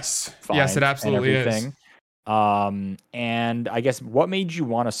 Yes, it absolutely is. And I guess what made you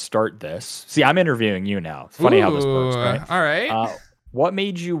want to start this? See, I'm interviewing you now. It's funny how this works, right? All right. What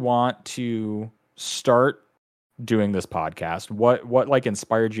made you want to start doing this podcast? What like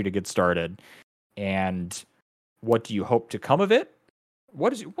inspired you to get started? And what do you hope to come of it?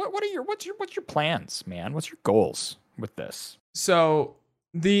 What's your plans, man? What's your goals with this? So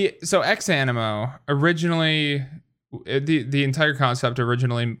Xanimo originally, the entire concept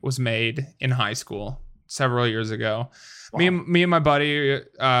originally was made in high school several years ago. Wow. Me and my buddy,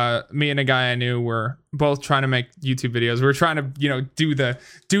 me and a guy I knew were both trying to make YouTube videos. We were trying to, do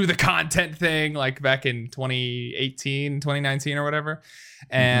the content thing like back in 2018, 2019 or whatever.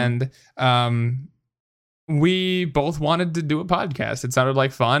 And we both wanted to do a podcast. It sounded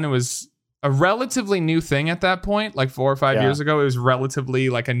like fun. It was a relatively new thing at that point, like 4 or 5 years ago. It was relatively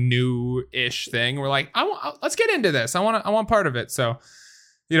like a new-ish thing. We're like, let's get into this. I want part of it. So,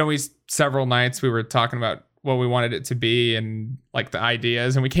 several nights we were talking about what we wanted it to be and like the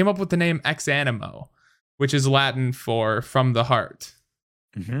ideas, and we came up with the name Xanimo, which is Latin for from the heart,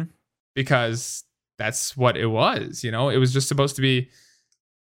 because that's what it was. It was just supposed to be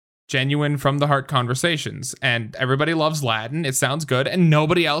genuine from the heart conversations, and everybody loves Latin. It sounds good, and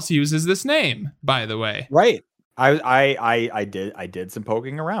nobody else uses this name, by the way. Right. I did some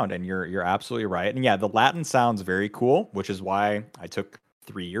poking around, and you're absolutely right. And yeah, the Latin sounds very cool, which is why I took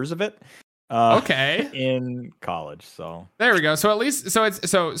 3 years of it. In college. So there we go. So at least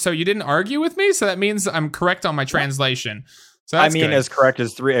so you didn't argue with me, so that means I'm correct on my translation. So that's good. As correct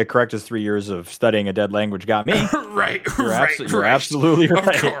as 3 years of studying a dead language got me. Right. You're absolutely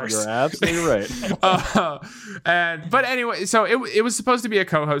right. Of course. You're absolutely right. But anyway, so it was supposed to be a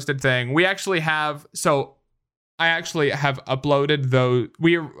co-hosted thing. We actually have. So I actually have uploaded those.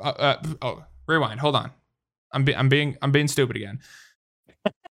 Rewind. Hold on. I'm being stupid again.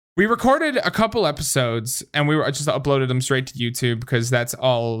 We recorded a couple episodes and we just uploaded them straight to YouTube because that's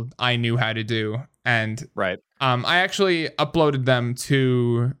all I knew how to do. And I actually uploaded them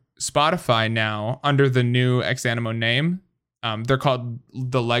to Spotify now under the new Xanimo name. They're called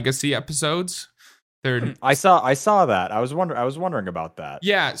the Legacy episodes. I saw that. I was wondering about that.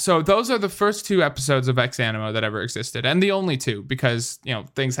 Yeah, so those are the first 2 episodes of Xanimo that ever existed, and the only 2 because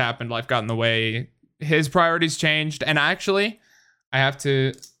things happened, life got in the way, his priorities changed, and actually I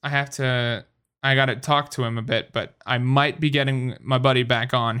gotta talk to him a bit, but I might be getting my buddy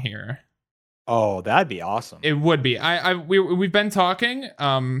back on here. Oh, that'd be awesome. It would be. We've been talking.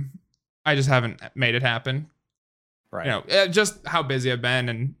 I just haven't made it happen. Right. Just how busy I've been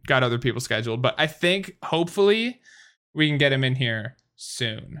and got other people scheduled. But I think hopefully we can get him in here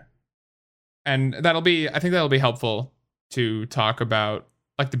soon. And that'll be helpful to talk about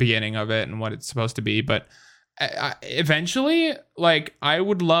like the beginning of it and what it's supposed to be. But eventually, like, I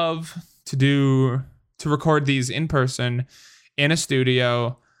would love to record these in person in a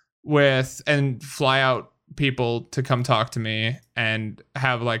studio and fly out people to come talk to me and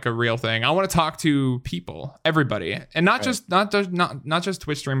have like a real thing. I want to talk to people, everybody, and not just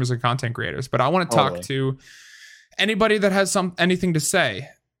Twitch streamers and content creators, but I want to talk to anybody that has anything to say.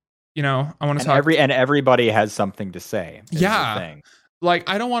 I want to talk. Everybody has something to say. Yeah. Like,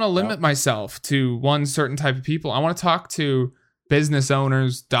 I don't want to limit myself to one certain type of people. I want to talk to business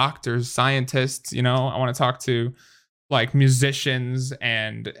owners, doctors, scientists. I want to talk to like musicians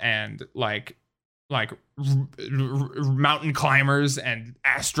and like mountain climbers and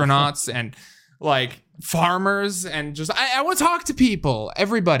astronauts and like farmers, and just I want to talk to people,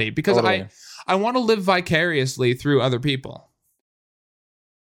 everybody, because I want to live vicariously through other people,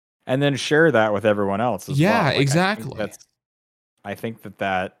 and then share that with everyone else as well. Yeah, exactly. I think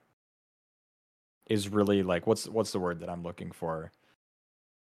that is really like, what's the word that I'm looking for?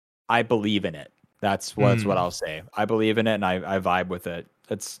 I believe in it. That's what I'll say. I believe in it, and I vibe with it.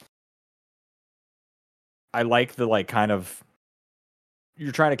 I like the like kind of,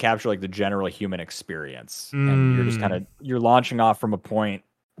 you're trying to capture like the general human experience, and you're just you're launching off from a point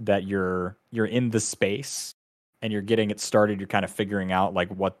that you're in the space and you're getting it started. You're kind of figuring out like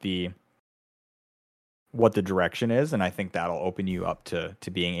what the direction is, and I think that'll open you up to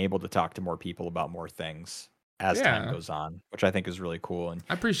being able to talk to more people about more things as time goes on, which I think is really cool. And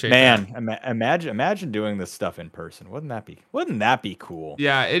I appreciate imagine doing this stuff in person. Wouldn't that be cool?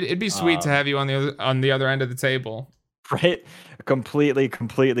 Yeah, it'd be sweet to have you on the other end of the table. Right? A completely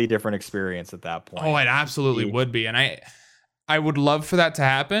different experience at that point. Oh, it absolutely would be. And I would love for that to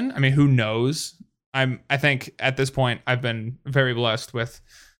happen. I mean, who knows? I think at this point I've been very blessed with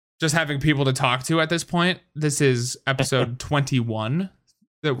just having people to talk to at this point. This is episode 21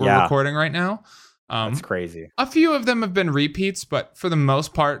 that we're recording right now. That's crazy. A few of them have been repeats, but for the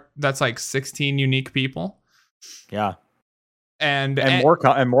most part, that's like 16 unique people. Yeah. And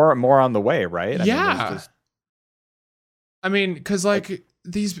more on the way, right? Yeah. I mean, because like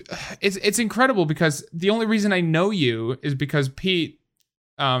these, it's incredible because the only reason I know you is because Pete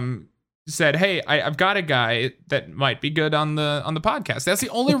said, "Hey, I've got a guy that might be good on the podcast." That's the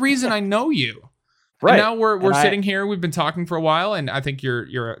only reason I know you. Right. And now we're sitting here. We've been talking for a while, and I think you're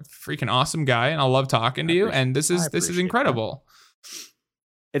a freaking awesome guy, and I love talking to you. And this is incredible. That.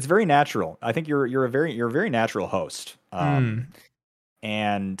 It's very natural. I think you're a very natural host.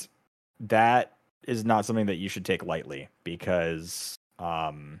 And that is not something that you should take lightly, because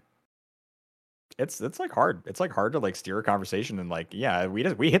it's like hard. It's like hard to like steer a conversation, and like, yeah,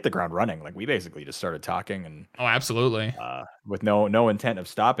 we hit the ground running. Like we basically just started talking, and absolutely. With no intent of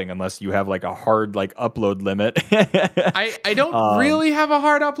stopping unless you have like a hard like upload limit. I don't really have a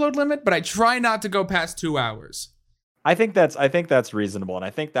hard upload limit, but I try not to go past 2 hours. I think that's reasonable, and I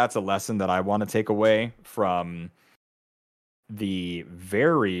think that's a lesson that I want to take away from the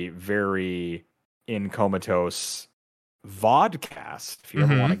very, very comatose vodcast. If you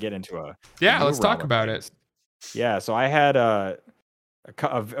ever want to get into let's talk about it. Yeah, so I had a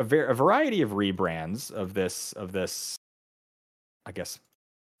variety of rebrands of this, I guess,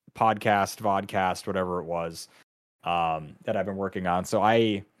 podcast, vodcast, whatever it was, that I've been working on. So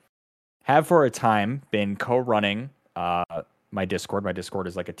I have for a time been co-running my Discord. My Discord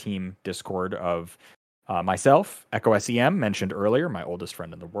is like a team Discord of myself, Echo SEM, mentioned earlier, my oldest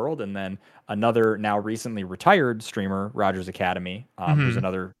friend in the world, and then another now recently retired streamer, Rogers Academy, who's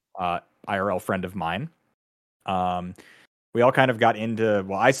another IRL friend of mine. We all kind of got into,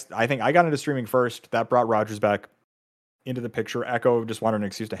 well, I think I got into streaming first. That brought Rogers back into the picture. Echo just wanted an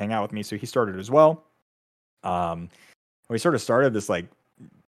excuse to hang out with me, so he started as well. We sort of started this like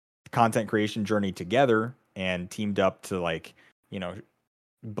content creation journey together and teamed up to like,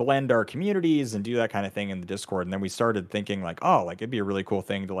 blend our communities and do that kind of thing in the Discord. And then we started thinking like, oh, like it'd be a really cool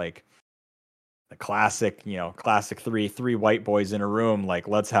thing to like the classic three white boys in a room. Like,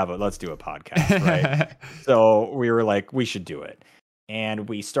 let's do a podcast. Right. So we were like, we should do it. And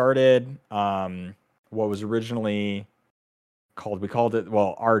we started, what was originally called,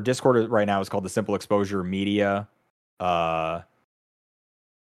 our Discord right now is called the Simple Exposure Media,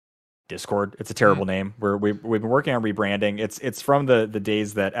 Discord. It's a terrible name. We've been working on rebranding. It's from the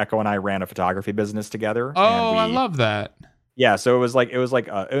days that Echo and I ran a photography business together. Oh, I love that. Yeah, so it was like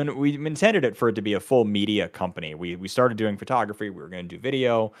and we intended it for it to be a full media company. We started doing photography. We were going to do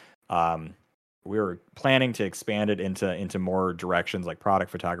video. We were planning to expand it into more directions like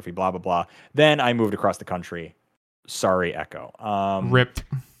product photography, blah blah blah. Then I moved across the country. Sorry, Echo.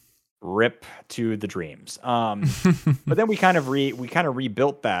 Rip to the dreams. But then we kind of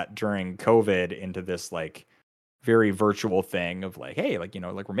rebuilt that during COVID into this like very virtual thing of like, hey, like,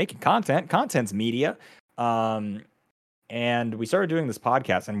 like we're making content's media. And we started doing this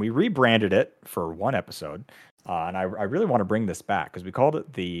podcast, and we rebranded it for one episode. And I really want to bring this back because we called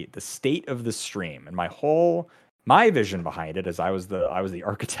it the State of the Stream. And my vision behind it, as I was the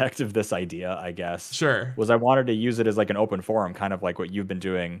architect of this idea, I guess. Sure. Was I wanted to use it as like an open forum, kind of like what you've been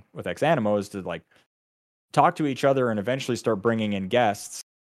doing with Xanimos, to like talk to each other and eventually start bringing in guests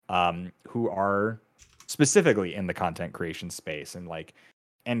who are specifically in the content creation space,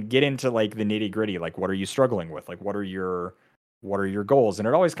 and get into like the nitty gritty. Like, what are you struggling with? Like, what are your goals? And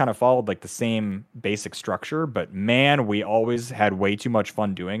it always kind of followed like the same basic structure, but man, we always had way too much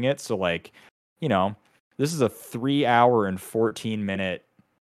fun doing it. So like, this is a 3 hour and 14 minute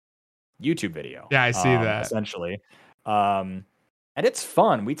YouTube video. Yeah, I see that. Essentially. And it's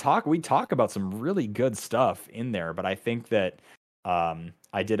fun. We talk about some really good stuff in there, but I think that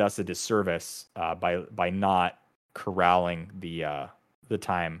I did us a disservice by not corralling the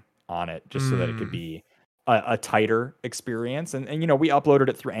time on it, just so that it could be a tighter experience. And we uploaded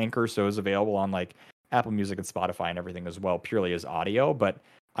it through Anchor, so it was available on like Apple Music and Spotify and everything as well, purely as audio. But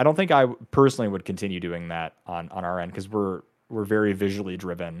I don't think I personally would continue doing that on our end, because we're very visually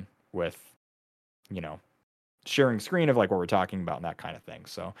driven with, sharing screen of like what we're talking about and that kind of thing.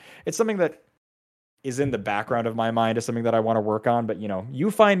 So it's something that is in the background of my mind, is something that I want to work on. But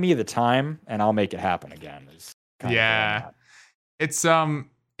you find me the time and I'll make it happen again. Yeah, it's a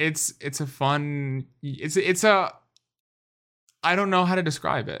fun. It's a. I don't know how to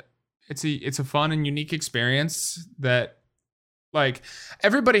describe it. It's a fun and unique experience that. Like,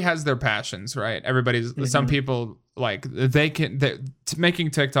 everybody has their passions, right? Some people like making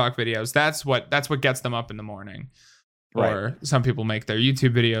TikTok videos. That's what gets them up in the morning. Right. Or some people make their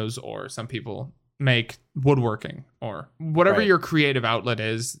YouTube videos, or some people make woodworking, or whatever your creative outlet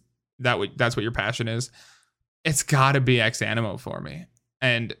is. That's what your passion is. It's got to be Xanimo for me.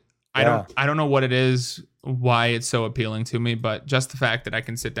 And Yeah. I don't know what it is, why it's so appealing to me, but just the fact that I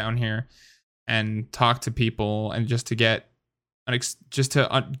can sit down here and talk to people and just to get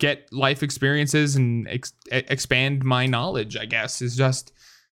get life experiences and expand my knowledge, I guess, is just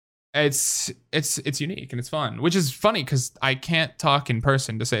it's unique and it's fun, which is funny because I can't talk in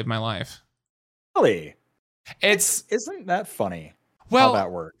person to save my life. Really? Isn't that funny? Well, how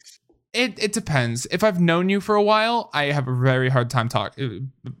that works. It depends. If I've known you for a while, I have a very hard time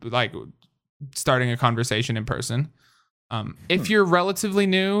like starting a conversation in person. If you're relatively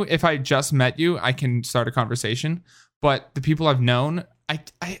new, if I just met you, I can start a conversation. But the people I've known, I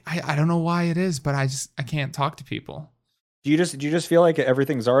don't know why it is, but I can't talk to people. Do you just feel like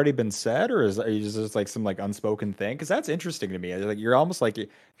everything's already been said, or are you just like some like unspoken thing? Because that's interesting to me. Like you're almost like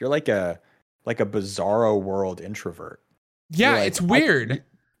you're like a bizarro world introvert. Yeah, like, it's weird.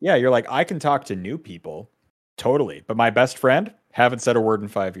 You're like, I can talk to new people, totally, but my best friend haven't said a word in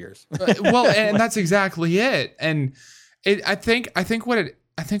 5 years. Well, and that's exactly it. And I think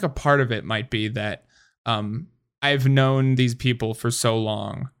a part of it might be that I've known these people for so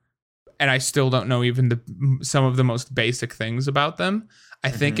long, and I still don't know even some of the most basic things about them. I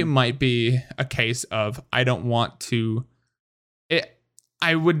think it might be a case of I don't want to.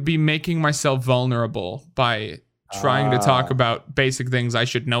 I would be making myself vulnerable by trying to talk about basic things I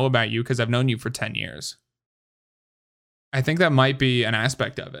should know about you because I've known you for 10 years. I think that might be an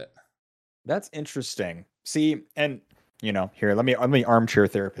aspect of it. That's interesting. See, and here, let me armchair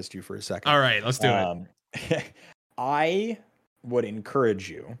therapist you for a second. All right, let's do it. I would encourage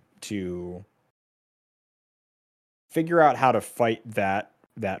you to figure out how to fight that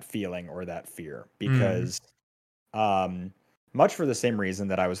feeling or that fear, because much for the same reason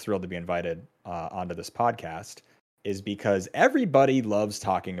that I was thrilled to be invited onto this podcast, is because everybody loves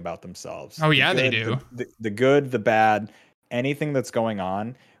talking about themselves. Oh yeah, they do. The good, the bad, anything that's going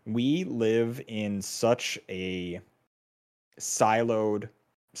on. We live in such a siloed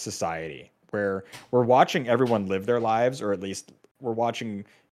society where we're watching everyone live their lives, or at least we're watching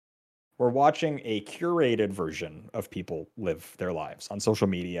a curated version of people live their lives on social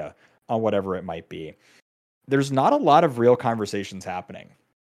media, on whatever it might be. There's not a lot of real conversations happening.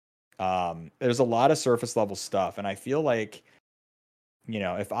 There's a lot of surface level stuff, and I feel like,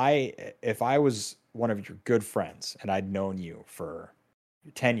 if I was one of your good friends and I'd known you for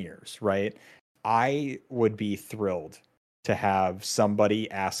 10 years, right? I would be thrilled to have somebody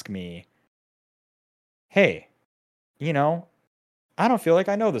ask me, hey, I don't feel like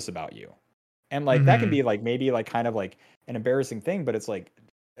I know this about you. And like, that can be like, maybe like kind of like an embarrassing thing, but it's like,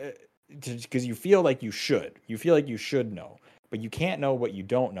 because you feel like you should know, but you can't know what you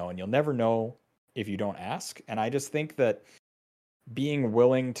don't know, and you'll never know if you don't ask. And I just think that being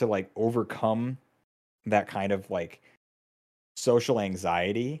willing to like overcome that kind of like social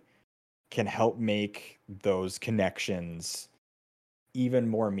anxiety can help make those connections even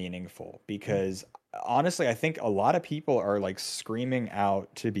more meaningful, because honestly, I think a lot of people are like screaming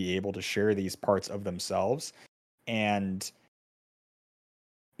out to be able to share these parts of themselves. And,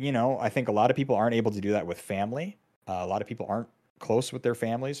 I think a lot of people aren't able to do that with family. A lot of people aren't close with their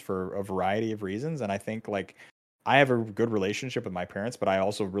families for a variety of reasons. And I think like I have a good relationship with my parents, but I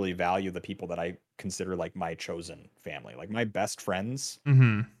also really value the people that I consider like my chosen family. Like my best friends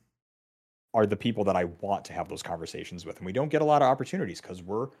are the people that I want to have those conversations with. And we don't get a lot of opportunities because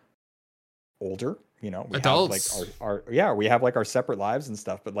we're older, we adults. have like we have like our separate lives and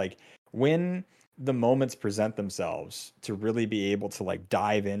stuff. But like when the moments present themselves to really be able to like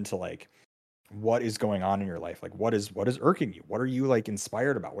dive into like what is going on in your life, like what is irking you, what are you like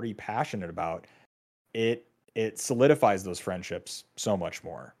inspired about, what are you passionate about, it solidifies those friendships so much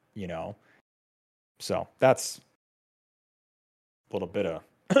more, so that's a little bit of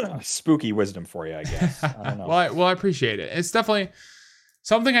spooky wisdom for you, I guess. I don't know. Well, I appreciate it. It's definitely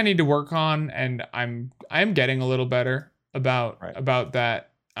something I need to work on, and I'm getting a little better about that.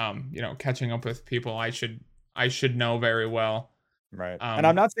 Catching up with people I should know very well. Right. And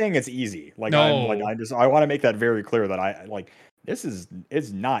I'm not saying it's easy. Like, no. I want to make that very clear that I like, it's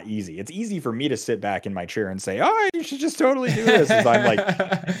not easy. It's easy for me to sit back in my chair and say, oh, you should just totally do this. As I'm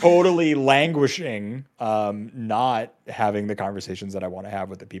like totally languishing, not having the conversations that I want to have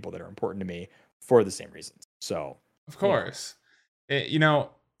with the people that are important to me for the same reasons. So, of course,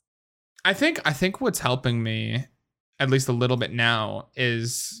 I think what's helping me at least a little bit now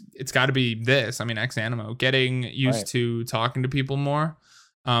is it's got to be this. I mean, Ex Animo, getting used to talking to people more.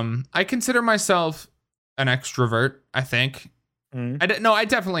 I consider myself an extrovert, I think. I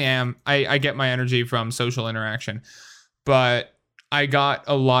definitely am. I get my energy from social interaction, but I got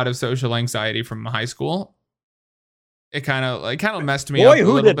a lot of social anxiety from high school. it kind of messed me Boy, up a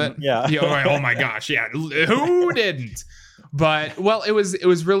who little didn't? bit. Yeah. Oh my gosh, yeah, who didn't? But well, it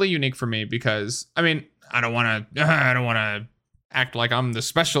was really unique for me because I mean, I don't want to act like I'm the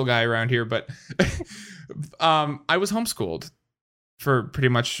special guy around here, but I was homeschooled for pretty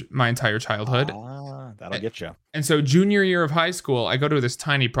much my entire childhood. That'll get you. And so junior year of high school, I go to this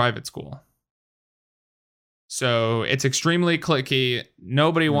tiny private school. So it's extremely cliquey.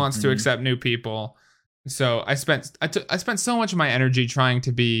 Nobody wants to accept new people. So I spent so much of my energy trying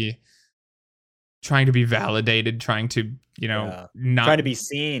to be validated, trying to, not trying to be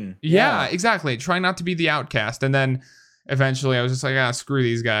seen. Yeah, exactly. Trying not to be the outcast. And then eventually I was just like, screw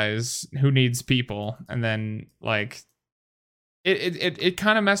these guys. Who needs people? And then like it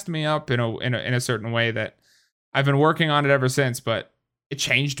kind of messed me up in a certain way that I've been working on it ever since, but it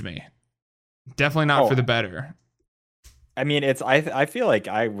changed me. Definitely not for the better. I mean, I feel like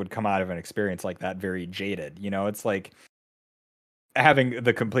I would come out of an experience like that very jaded. It's like having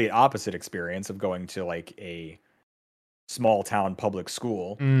the complete opposite experience of going to like a small town public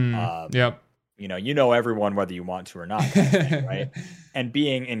school. Yep. Everyone whether you want to or not, kind of thing, right? And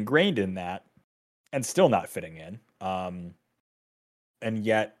being ingrained in that and still not fitting in. And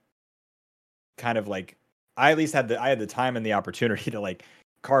yet kind of like I at least had the time and the opportunity to like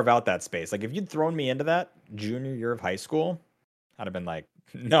carve out that space. Like if you'd thrown me into that junior year of high school, I'd have been like,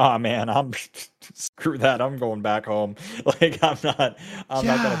 nah, man, I'm screw that. I'm going back home. Like I'm not going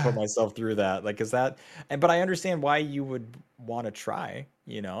to put myself through that. Like, but I understand why you would want to try,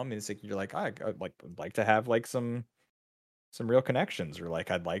 I mean, it's like, you're like, I'd like to have like some real connections, or like,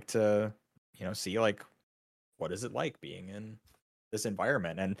 I'd like to, see like, what is it like being in this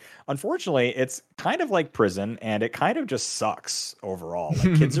environment? And unfortunately it's kind of like prison, and it kind of just sucks overall.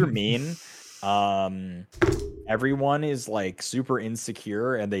 Like kids are mean. Everyone is like super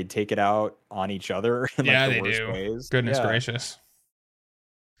insecure, and they take it out on each other in like the worst ways. Goodness gracious.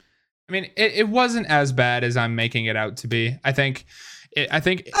 I mean, it wasn't as bad as I'm making it out to be. I think I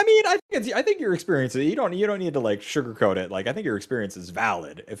think your experience, you don't need to like sugarcoat it. Like I think your experience is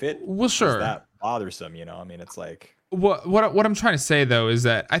valid. If it is that bothersome, I mean, it's like what I'm trying to say though is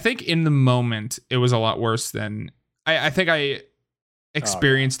that I think in the moment it was a lot worse than I think I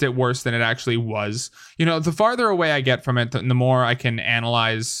experienced it worse than it actually was. The farther away I get from it, the more I can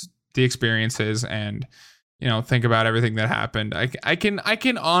analyze the experiences and think about everything that happened. I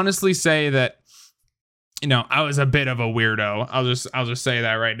can honestly say that I was a bit of a weirdo. I'll just say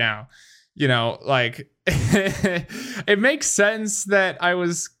that right now. Like it makes sense that I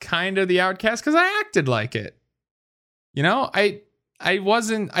was kind of the outcast because I acted like it. I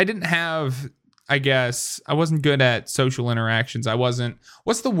wasn't good at social interactions. I wasn't,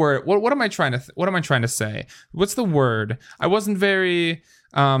 what's the word? What am I trying to say? What's the word? I wasn't very,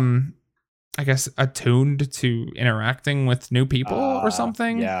 I guess, attuned to interacting with new people or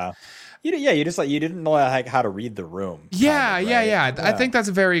something. Yeah. You just like, you didn't know like how to read the room. Yeah. I think that's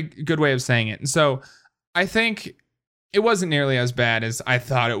a very good way of saying it. And so I think it wasn't nearly as bad as I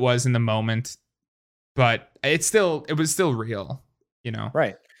thought it was in the moment, but it was still real,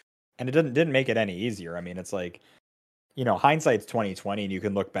 Right. And it didn't make it any easier. I mean, it's like, hindsight's 20/20, and you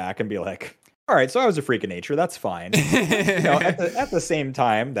can look back and be like, all right, so I was a freak of nature. That's fine. At the same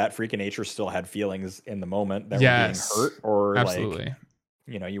time, that freak of nature still had feelings in the moment that were being hurt, or absolutely.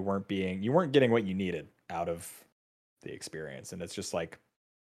 Like, you weren't getting what you needed out of the experience. And it's just like,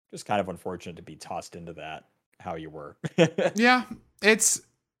 just kind of unfortunate to be tossed into that, how you were. Yeah, it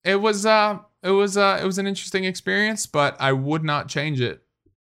was an interesting experience, but I would not change it.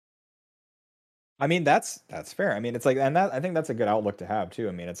 I mean, that's fair. I mean, it's like, and I think that's a good outlook to have too.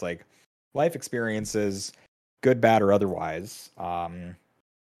 I mean, it's like life experiences, good, bad, or otherwise,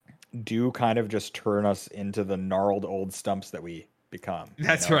 do kind of just turn us into the gnarled old stumps that we become.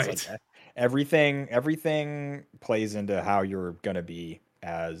 That's right. Like everything plays into how you're gonna be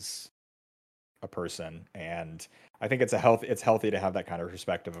as a person, and I think it's healthy to have that kind of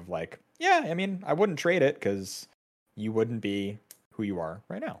perspective of like, yeah, I mean, I wouldn't trade it because you wouldn't be who you are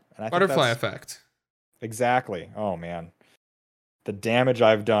right now. And I butterfly effect. Exactly. Oh man, the damage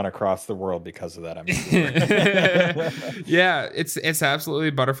I've done across the world because of that. I'm sure. Yeah, it's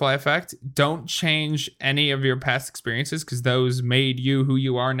absolutely butterfly effect. Don't change any of your past experiences because those made you who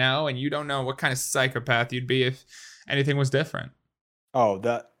you are now, and you don't know what kind of psychopath you'd be if anything was different. Oh,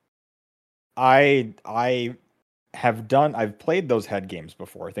 I've played those head games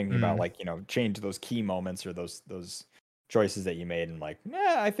before, thinking about like, change those key moments or those choices that you made, and like,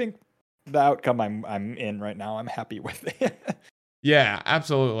 I think the outcome I'm in right now, I'm happy with it. Yeah,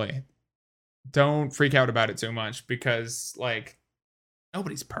 absolutely. Don't freak out about it too much because like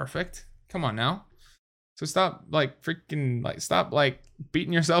nobody's perfect. Come on now. So stop stop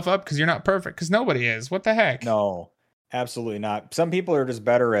beating yourself up because you're not perfect, because nobody is. What the heck? No, absolutely not. Some people are just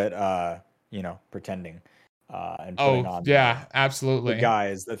better at pretending and putting Oh on yeah, the absolutely.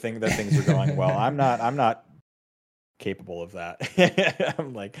 guise that things are going well. I'm not capable of that.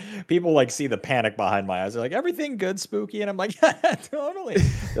 I'm like, people like see the panic behind my eyes. They're like, everything good, Spooky, and I'm like, yeah, totally.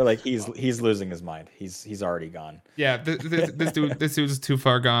 They're like, he's losing his mind. He's already gone. Yeah, this dude's too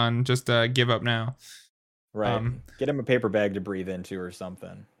far gone. Just give up now. Right. Um, Get him a paper bag to breathe into or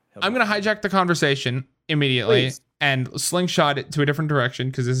something. He'll I'm be gonna fine. hijack the conversation immediately Please. and slingshot it to a different direction,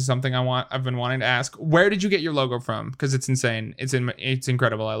 because this is something I've been wanting to ask. Where did you get your logo from? Because it's insane. It's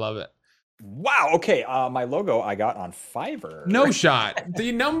incredible. I love it. Wow. Okay. My logo I got on Fiverr. No shot.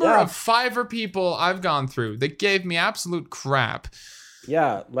 The number Yeah. of Fiverr people I've gone through that gave me absolute crap.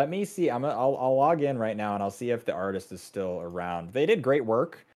 Yeah. Let me see. I'll log in right now and I'll see if the artist is still around. They did great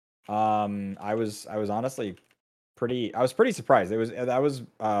work. I was honestly pretty surprised. That was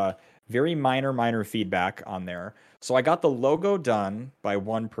very minor feedback on there. So I got the logo done by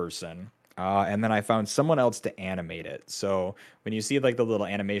one person. And then I found someone else to animate it. So when you see like the little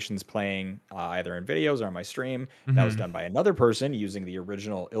animations playing either in videos or on my stream, that was Mhm. done by another person using the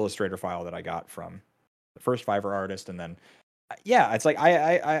original Illustrator file that I got from the first Fiverr artist. And then, yeah, it's like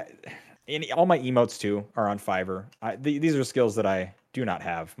all my emotes too are on Fiverr. These are skills that I do not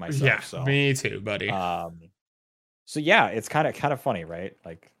have myself. Yeah, So, me too, buddy. um, so yeah, it's kind of funny, right?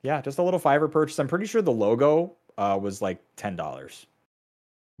 Like, yeah, just a little Fiverr purchase. I'm pretty sure the logo was like $10.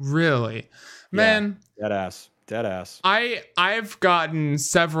 Really, Yeah, man. dead ass. I've gotten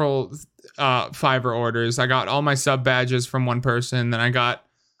several Fiverr orders. I got all my sub badges from one person. Then I got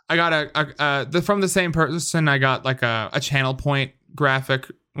from the same person. I got like a channel point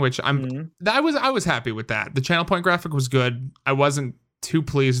graphic, which Mhm. I was happy with that. The channel point graphic was good. I wasn't too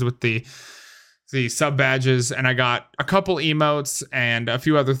pleased with the sub badges, and I got a couple emotes and a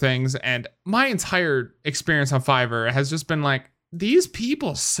few other things. And my entire experience on Fiverr has just been like, these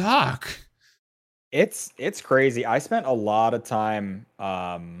people suck. It's crazy. I spent a lot of time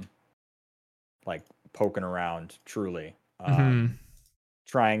like poking around, truly. Mm-hmm.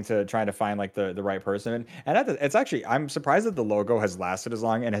 Trying to find like the right person. And it's actually, I'm surprised that the logo has lasted as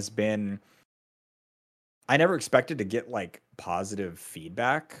long and has been, I never expected to get like positive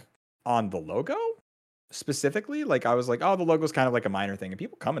feedback on the logo specifically. Like I was like, oh, the logo's kind of like a minor thing, and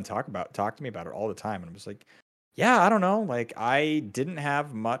people come and talk to me about it all the time, and I'm just like, yeah, I don't know, like I didn't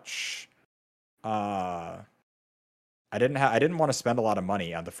have much I didn't want to spend a lot of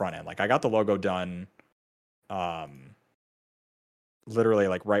money on the front end. Like I got the logo done um literally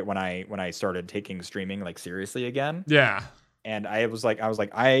like right when I started taking streaming like seriously again. Yeah. And I was like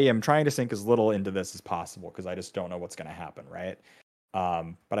I am trying to sink as little into this as possible because I just don't know what's going to happen, right?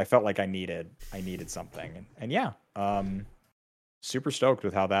 But I felt like I needed something. And yeah, super stoked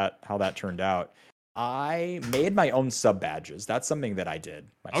with how that turned out. I made my own sub badges. That's something that I did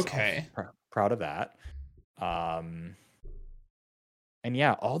myself. Okay. Proud of that. And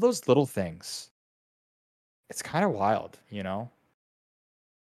yeah, all those little things. It's kind of wild, you know?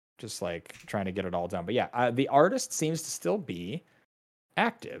 Just like trying to get it all done. But yeah, the artist seems to still be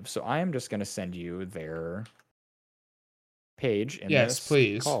active. So I am just going to send you their page in Yes, this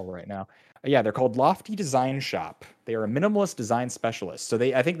please. call right now. Yeah, they're called Lofty Design Shop. They are a minimalist design specialist. So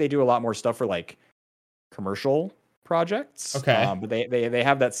I think they do a lot more stuff for like commercial projects. Okay. But they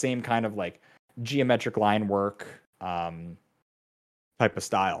have that same kind of like geometric line work type of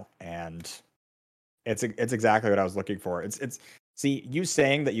style, and it's exactly what I was looking for. It's see, you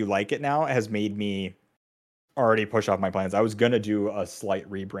saying that you like it now has made me already push off my plans. I was gonna do a slight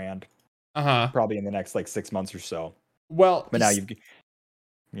rebrand, probably in the next like 6 months or so. Well, But now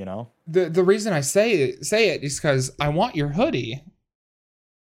you know, the reason I say it is because I want your hoodie.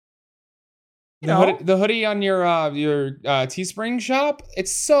 The hoodie on your Teespring shop.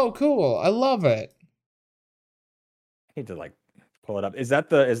 It's so cool. I love it. I need to like pull it up. Is that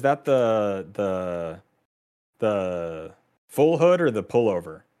the full hood or the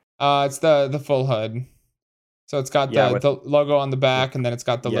pullover? It's the full hood. So it's got the logo on the back, and then it's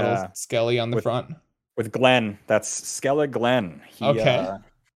got the little skelly on the front. With Glenn, that's Skella Glenn. Okay.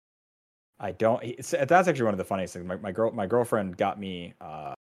 That's actually one of the funniest things. My girlfriend got me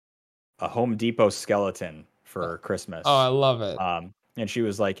a Home Depot skeleton for Christmas. Oh, I love it. And she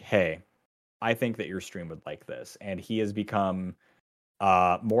was like, "Hey, I think that your stream would like this." And he has become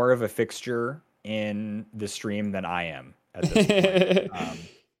more of a fixture in the stream than I am at this point.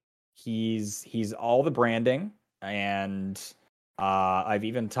 He's all the branding, and I've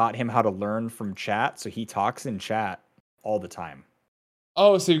even taught him how to learn from chat. So he talks in chat all the time.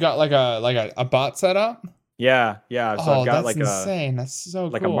 Oh, so you got like a bot set up? Yeah, yeah. So I've Oh, got that's insane. That's so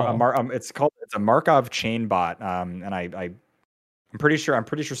cool. it's a Markov chain bot. And I'm pretty sure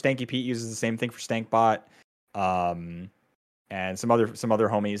Stanky Pete uses the same thing for Stankbot. And some other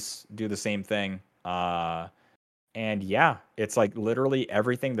homies do the same thing. And yeah, it's like literally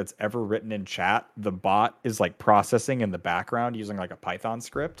everything that's ever written in chat, the bot is like processing in the background using like a Python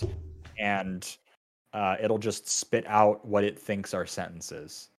script, and it'll just spit out what it thinks are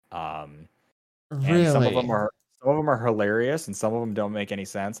sentences. And some of them Really? are hilarious, and some of them don't make any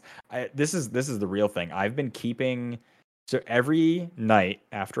sense. This is the real thing. I've been keeping, so every night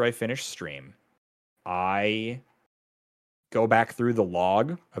after I finish stream, I go back through the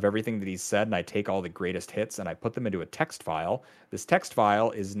log of everything that he's said, and I take all the greatest hits and I put them into a text file. This text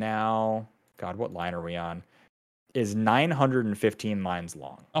file is now, God, what line are we on? Is 915 lines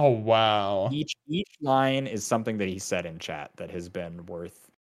long. Oh, wow. Each line is something that he said in chat that has been worth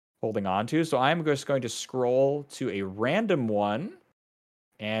holding on to. So I'm just going to scroll to a random one,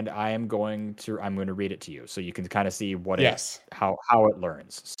 and I'm going to read it to you so you can kind of see what Yes. how it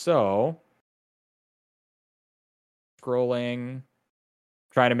learns. So scrolling,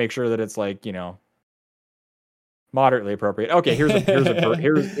 trying to make sure that it's like, moderately appropriate. Okay, here's a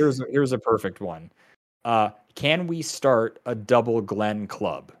perfect one. Can we start a double Glenn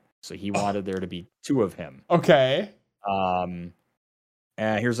club? So he wanted there to be two of him. Okay.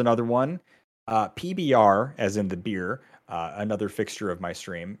 Here's another one. PBR, as in the beer, another fixture of my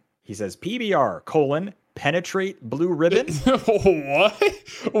stream. He says PBR : penetrate blue ribbon. What?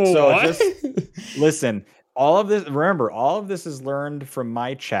 So What? just listen. All of this is learned from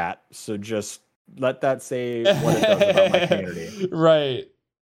my chat. So just let that say what it does about my community. Right.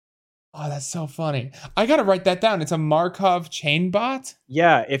 Oh, that's so funny. I gotta write that down. It's a Markov chain bot.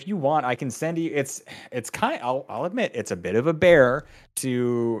 Yeah, if you want, I can send you. It's kind. I'll admit it's a bit of a bear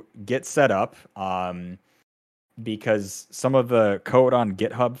to get set up. Because some of the code on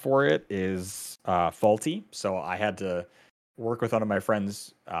GitHub for it is faulty. So I had to work with one of my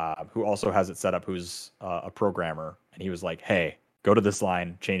friends who also has it set up, who's a programmer, and he was like, "Hey, go to this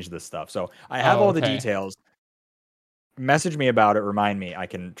line, change this stuff." So I have all the details. Message me about it. Remind me. I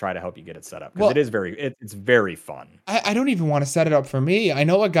can try to help you get it set up because it's very fun. I don't even want to set it up for me. I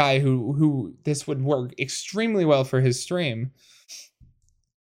know a guy who this would work extremely well for his stream.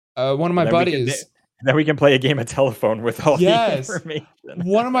 One of my buddies. Then we can play a game of telephone with all the information.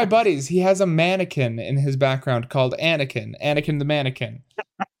 One of my buddies, he has a mannequin in his background called Anakin the mannequin.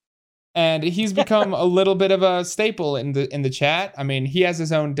 And he's become a little bit of a staple in the chat. I mean, he has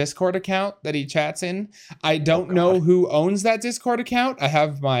his own Discord account that he chats in. I don't know who owns that Discord account. I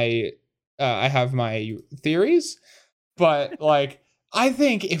have my theories, but like I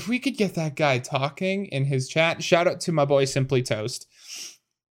think if we could get that guy talking in his chat, shout out to my boy Simply Toast.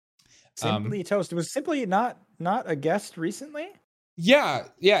 Simply Toast. Was Simply not a guest recently? Yeah,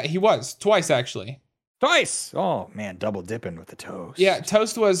 he was twice actually. Twice. Oh man, double dipping with the Toast. Yeah,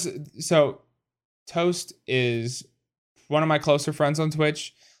 Toast is one of my closer friends on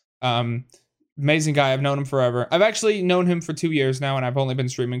Twitch. Amazing guy. I've known him forever. I've actually known him for 2 years now, and I've only been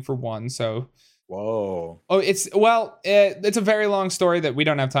streaming for 1. So. Whoa. Oh, it's a very long story that we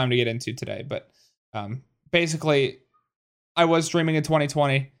don't have time to get into today. But basically, I was streaming in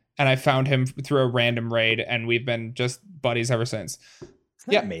 2020. And I found him through a random raid, and we've been just buddies ever since.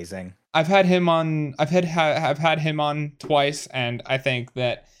 Isn't that amazing? I've had him on. I've had him on twice, and I think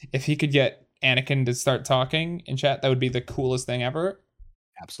that if he could get Anakin to start talking in chat, that would be the coolest thing ever.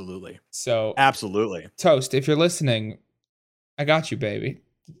 Absolutely. So absolutely, Toast, if you're listening, I got you, baby.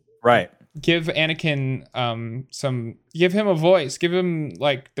 Right. Give Anakin give him a voice, give him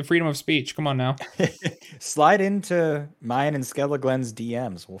like the freedom of speech. Come on now. Slide into mine and Skella Glenn's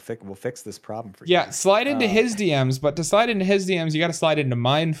DMs. We'll fix this problem for you. Yeah, slide into his DMs, but to slide into his DMs, you got to slide into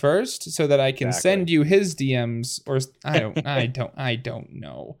mine first so that I can send you his DMs, or I don't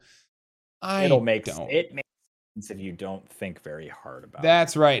know. It makes sense if you don't think very hard about it.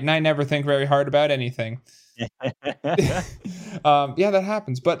 That's right. And I never think very hard about anything. Yeah, that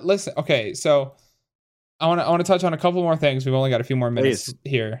happens. But listen, okay, so I want to touch on a couple more things. We've only got a few more minutes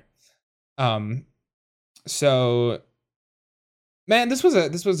here. So man, this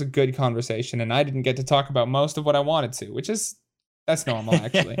was a good conversation, and I didn't get to talk about most of what I wanted to, that's normal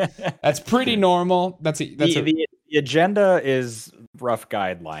actually. That's pretty normal. The agenda is rough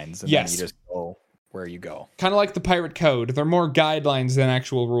guidelines, and then you just go where you go. Kind of like the pirate code. They're more guidelines than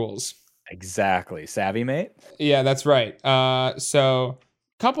actual rules. Exactly. Savvy, mate? Yeah, that's right. So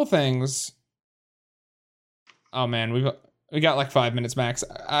couple things. Oh man, we got like 5 minutes max.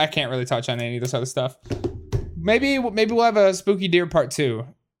 I can't really touch on any of this other stuff. maybe we'll have a Spooky Deer part 2 in a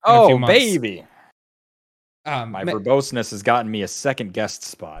few Oh, months. baby. My verboseness has gotten me a second guest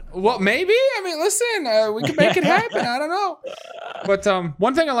spot. Well, maybe. I mean, listen, we can make it happen. I don't know. But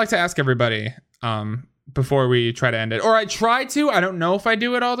one thing I like to ask everybody before we try to end it, or I try to. I don't know if I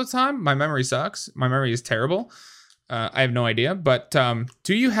do it all the time. My memory sucks. My memory is terrible. I have no idea. But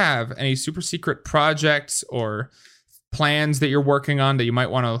do you have any super secret projects or plans that you're working on that you might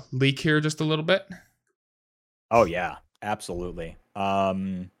want to leak here just a little bit? Oh, yeah, absolutely.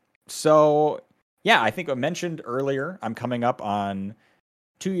 So, yeah, I think I mentioned earlier, I'm coming up on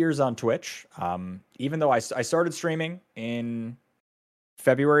 2 years on Twitch. Even though I started streaming in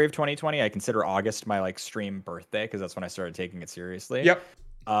February of 2020, I consider August my like stream birthday because that's when I started taking it seriously.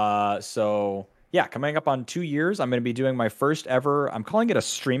 Yep. So yeah, coming up on 2 years, I'm going to be doing my first ever. I'm calling it a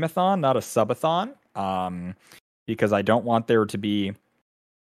streamathon, not a subathon, because I don't want there to be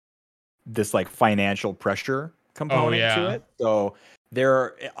this like financial pressure component to it. So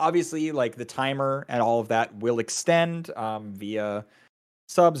there, obviously, like the timer and all of that will extend via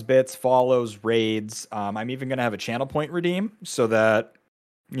subs, bits, follows, raids. I'm even going to have a channel point redeem so that,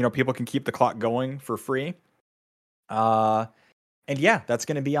 you know, people can keep the clock going for free. And yeah, that's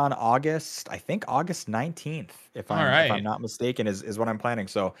going to be on August 19th, if I'm not mistaken, is what I'm planning.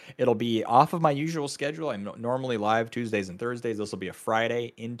 So it'll be off of my usual schedule. I'm normally live Tuesdays and Thursdays. This will be a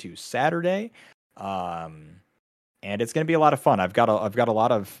Friday into Saturday. And it's going to be a lot of fun. I've got a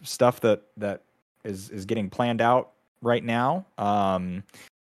lot of stuff that is getting planned out right now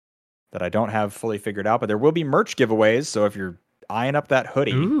that I don't have fully figured out, but there will be merch giveaways. So if you're eyeing up that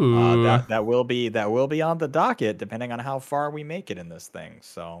hoodie, that will be on the docket depending on how far we make it in this thing.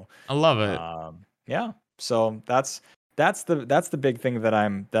 So I love it. Yeah. So that's the big thing that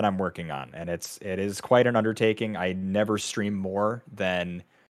I'm working on, and it is quite an undertaking. I never stream more than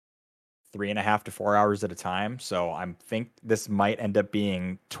 3.5 to 4 hours at a time. So I think this might end up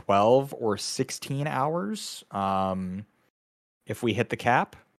being 12 or 16 hours if we hit the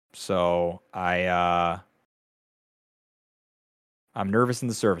cap. So I'm nervous in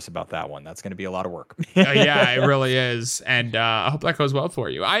the service about that one. That's going to be a lot of work. Yeah, it really is. And I hope that goes well for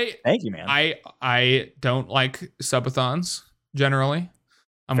you. Thank you, man. I don't like subathons generally.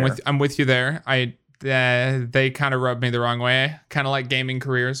 I'm with you there. They kind of rub me the wrong way, kind of like gaming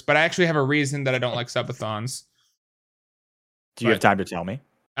careers. But I actually have a reason that I don't like subathons. Do you have time to tell me?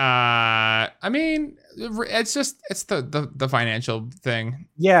 I mean, it's the financial thing.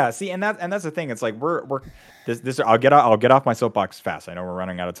 Yeah, see, and that's the thing. It's like we're this. I'll get off my soapbox fast. I know we're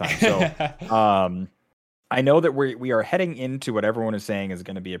running out of time. So, I know that we are heading into what everyone is saying is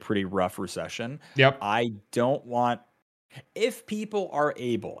going to be a pretty rough recession. Yep. I don't want. If people are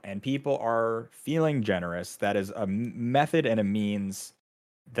able and people are feeling generous, that is a method and a means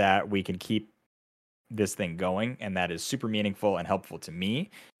that we can keep this thing going, and that is super meaningful and helpful to me.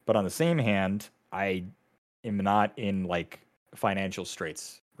 But on the same hand, I am not in like financial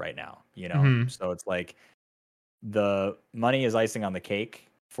straits right now, you know? Mm-hmm. So it's like the money is icing on the cake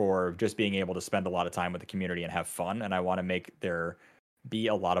for just being able to spend a lot of time with the community and have fun. And I want to make there be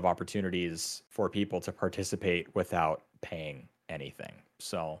a lot of opportunities for people to participate without paying anything.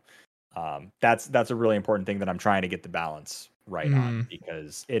 So that's a really important thing that I'm trying to get the balance right on,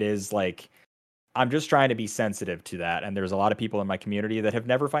 because it is like, I'm just trying to be sensitive to that. And there's a lot of people in my community that have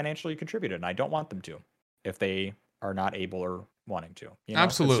never financially contributed, and I don't want them to if they are not able or wanting to. You know?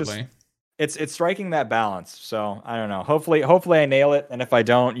 Absolutely. It's striking that balance. So I don't know. Hopefully I nail it. And if I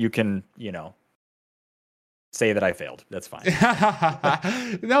don't, you can, you know, say that I failed. That's fine.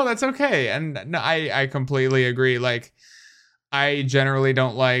 No, that's okay. And no, I completely agree. Like, I generally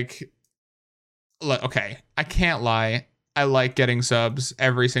don't like, okay, I can't lie. I like getting subs.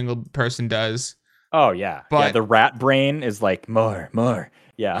 Every single person does. Oh, yeah. But yeah, the rat brain is like, more.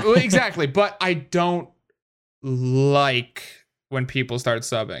 Yeah. Exactly. But I don't like when people start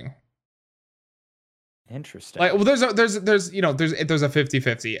subbing. Interesting. Like, well, there's a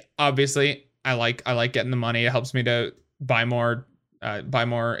 50-50. Obviously, I like getting the money. It helps me to buy more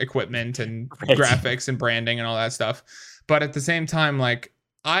equipment and graphics and branding and all that stuff. But at the same time, like,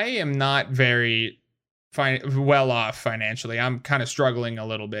 I am not very well off financially. I'm kind of struggling a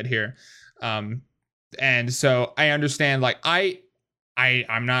little bit here. And so I understand, like,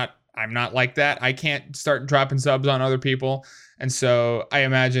 I'm not like that. I can't start dropping subs on other people. And so I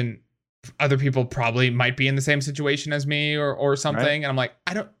imagine other people probably might be in the same situation as me or something. Right. And I'm like,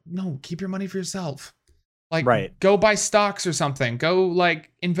 I don't know, keep your money for yourself. Like, go buy stocks or something. Go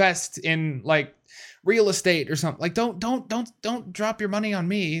like invest in like real estate or something. Like, don't drop your money on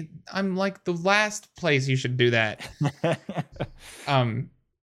me. I'm like the last place you should do that.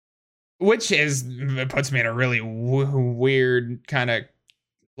 which it puts me in a really weird kind of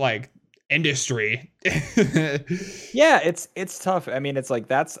like industry. Yeah, it's tough. I mean, it's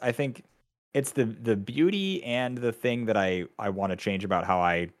like I think it's the beauty and the thing that I want to change about how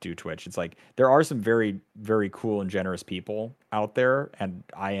I do Twitch. It's like there are some very, very cool and generous people out there, and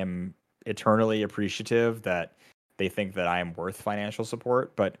I am eternally appreciative that they think that I am worth financial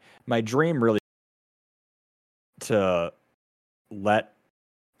support. But my dream really to let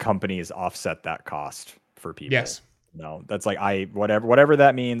companies offset that cost for people. Yes. No, that's like whatever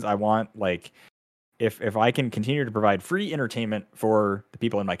that means. I want like if I can continue to provide free entertainment for the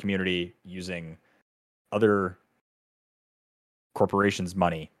people in my community using other corporations'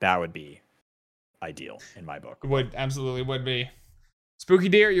 money, that would be ideal in my book. Absolutely would be. Spooky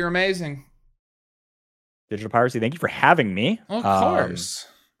Deer, you're amazing. Digital Piracy, thank you for having me. Of course.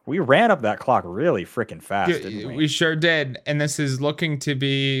 We ran up that clock really freaking fast, didn't we? We sure did. And this is looking to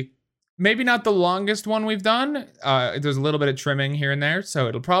be maybe not the longest one we've done. There's a little bit of trimming here and there, so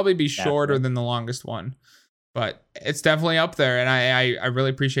it'll probably be shorter than the longest one. But it's definitely up there, and I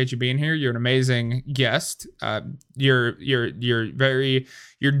really appreciate you being here. You're an amazing guest. Your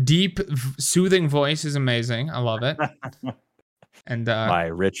deep, soothing voice is amazing. I love it. And my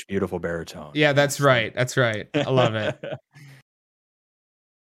rich, beautiful baritone. Yeah, that's right. That's right. I love it.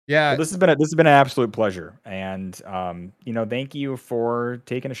 Yeah, well, this has been an absolute pleasure, and thank you for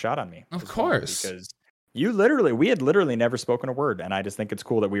taking a shot on me. Of course, because we had literally never spoken a word, and I just think it's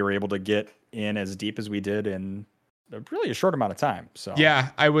cool that we were able to get in as deep as we did in really a short amount of time. So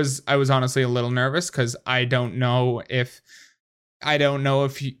yeah, I was honestly a little nervous because I don't know if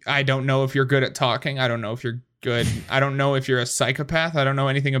you're good at talking. I don't know if you're good. I don't know if you're a psychopath. I don't know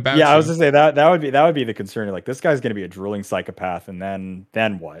anything about you. I was gonna say that would be the concern. Like, this guy's gonna be a drooling psychopath, and then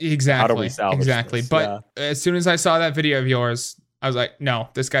what? Exactly. How do we salvage this? But as soon as I saw that video of yours, I was like, no,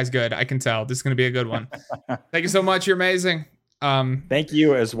 this guy's good. I can tell this is gonna be a good one. Thank you so much. You're amazing. Thank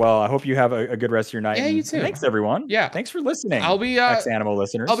you as well. I hope you have a good rest of your night. Yeah, you too. Thanks everyone. Yeah. Thanks for listening. I'll be X-Animal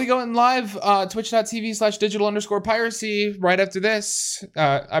listeners. I'll be going live twitch.tv/digital_piracy right after this.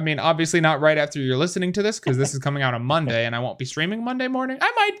 I mean, obviously not right after you're listening to this, because this is coming out on Monday and I won't be streaming Monday morning.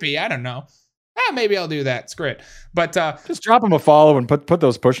 I might be, I don't know. Maybe I'll do that. Screw it. But just drop him a follow and put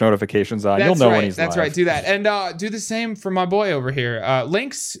those push notifications on. You'll know when he's live. That's right. Do that. And do the same for my boy over here.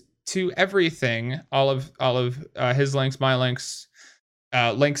 Links to everything, all of his links, my links,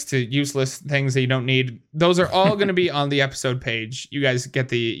 links to useless things that you don't need. Those are all going to be on the episode page. You guys get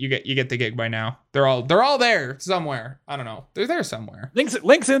the gig by now. They're all there somewhere. I don't know. They're there somewhere.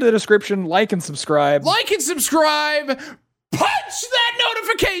 Links in the description. Like and subscribe. Punch that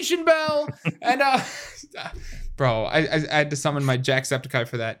notification bell. And bro, I had to summon my Jacksepticeye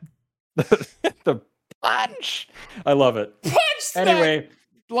for that. The punch. I love it. Punch that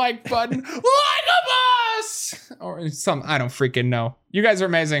like button like a boss, or some, I don't freaking know. You guys are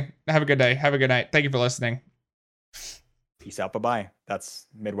amazing. Have a good day. Have a good night. Thank you for listening. Peace out. Bye-bye. That's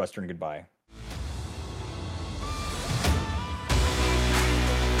Midwestern goodbye.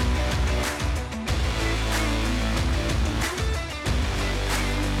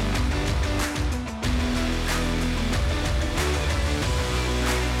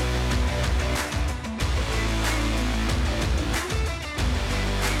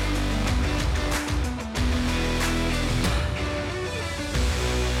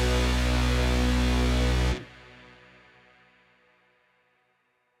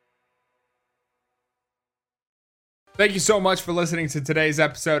 Thank you so much for listening to today's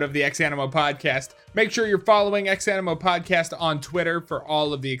episode of the X-Animo Podcast. Make sure you're following X-Animo Podcast on Twitter for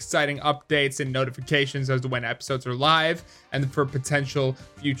all of the exciting updates and notifications as to when episodes are live, and for potential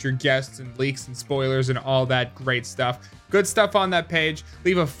future guests and leaks and spoilers and all that great stuff. Good stuff on that page.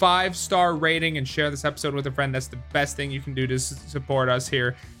 Leave a 5-star rating and share this episode with a friend. That's the best thing you can do to support us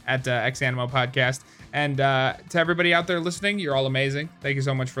here at X-Animo Podcast. And to everybody out there listening, you're all amazing. Thank you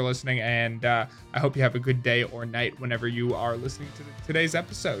so much for listening, and I hope you have a good day or night whenever you are listening to today's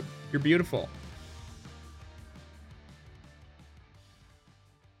episode. You're beautiful.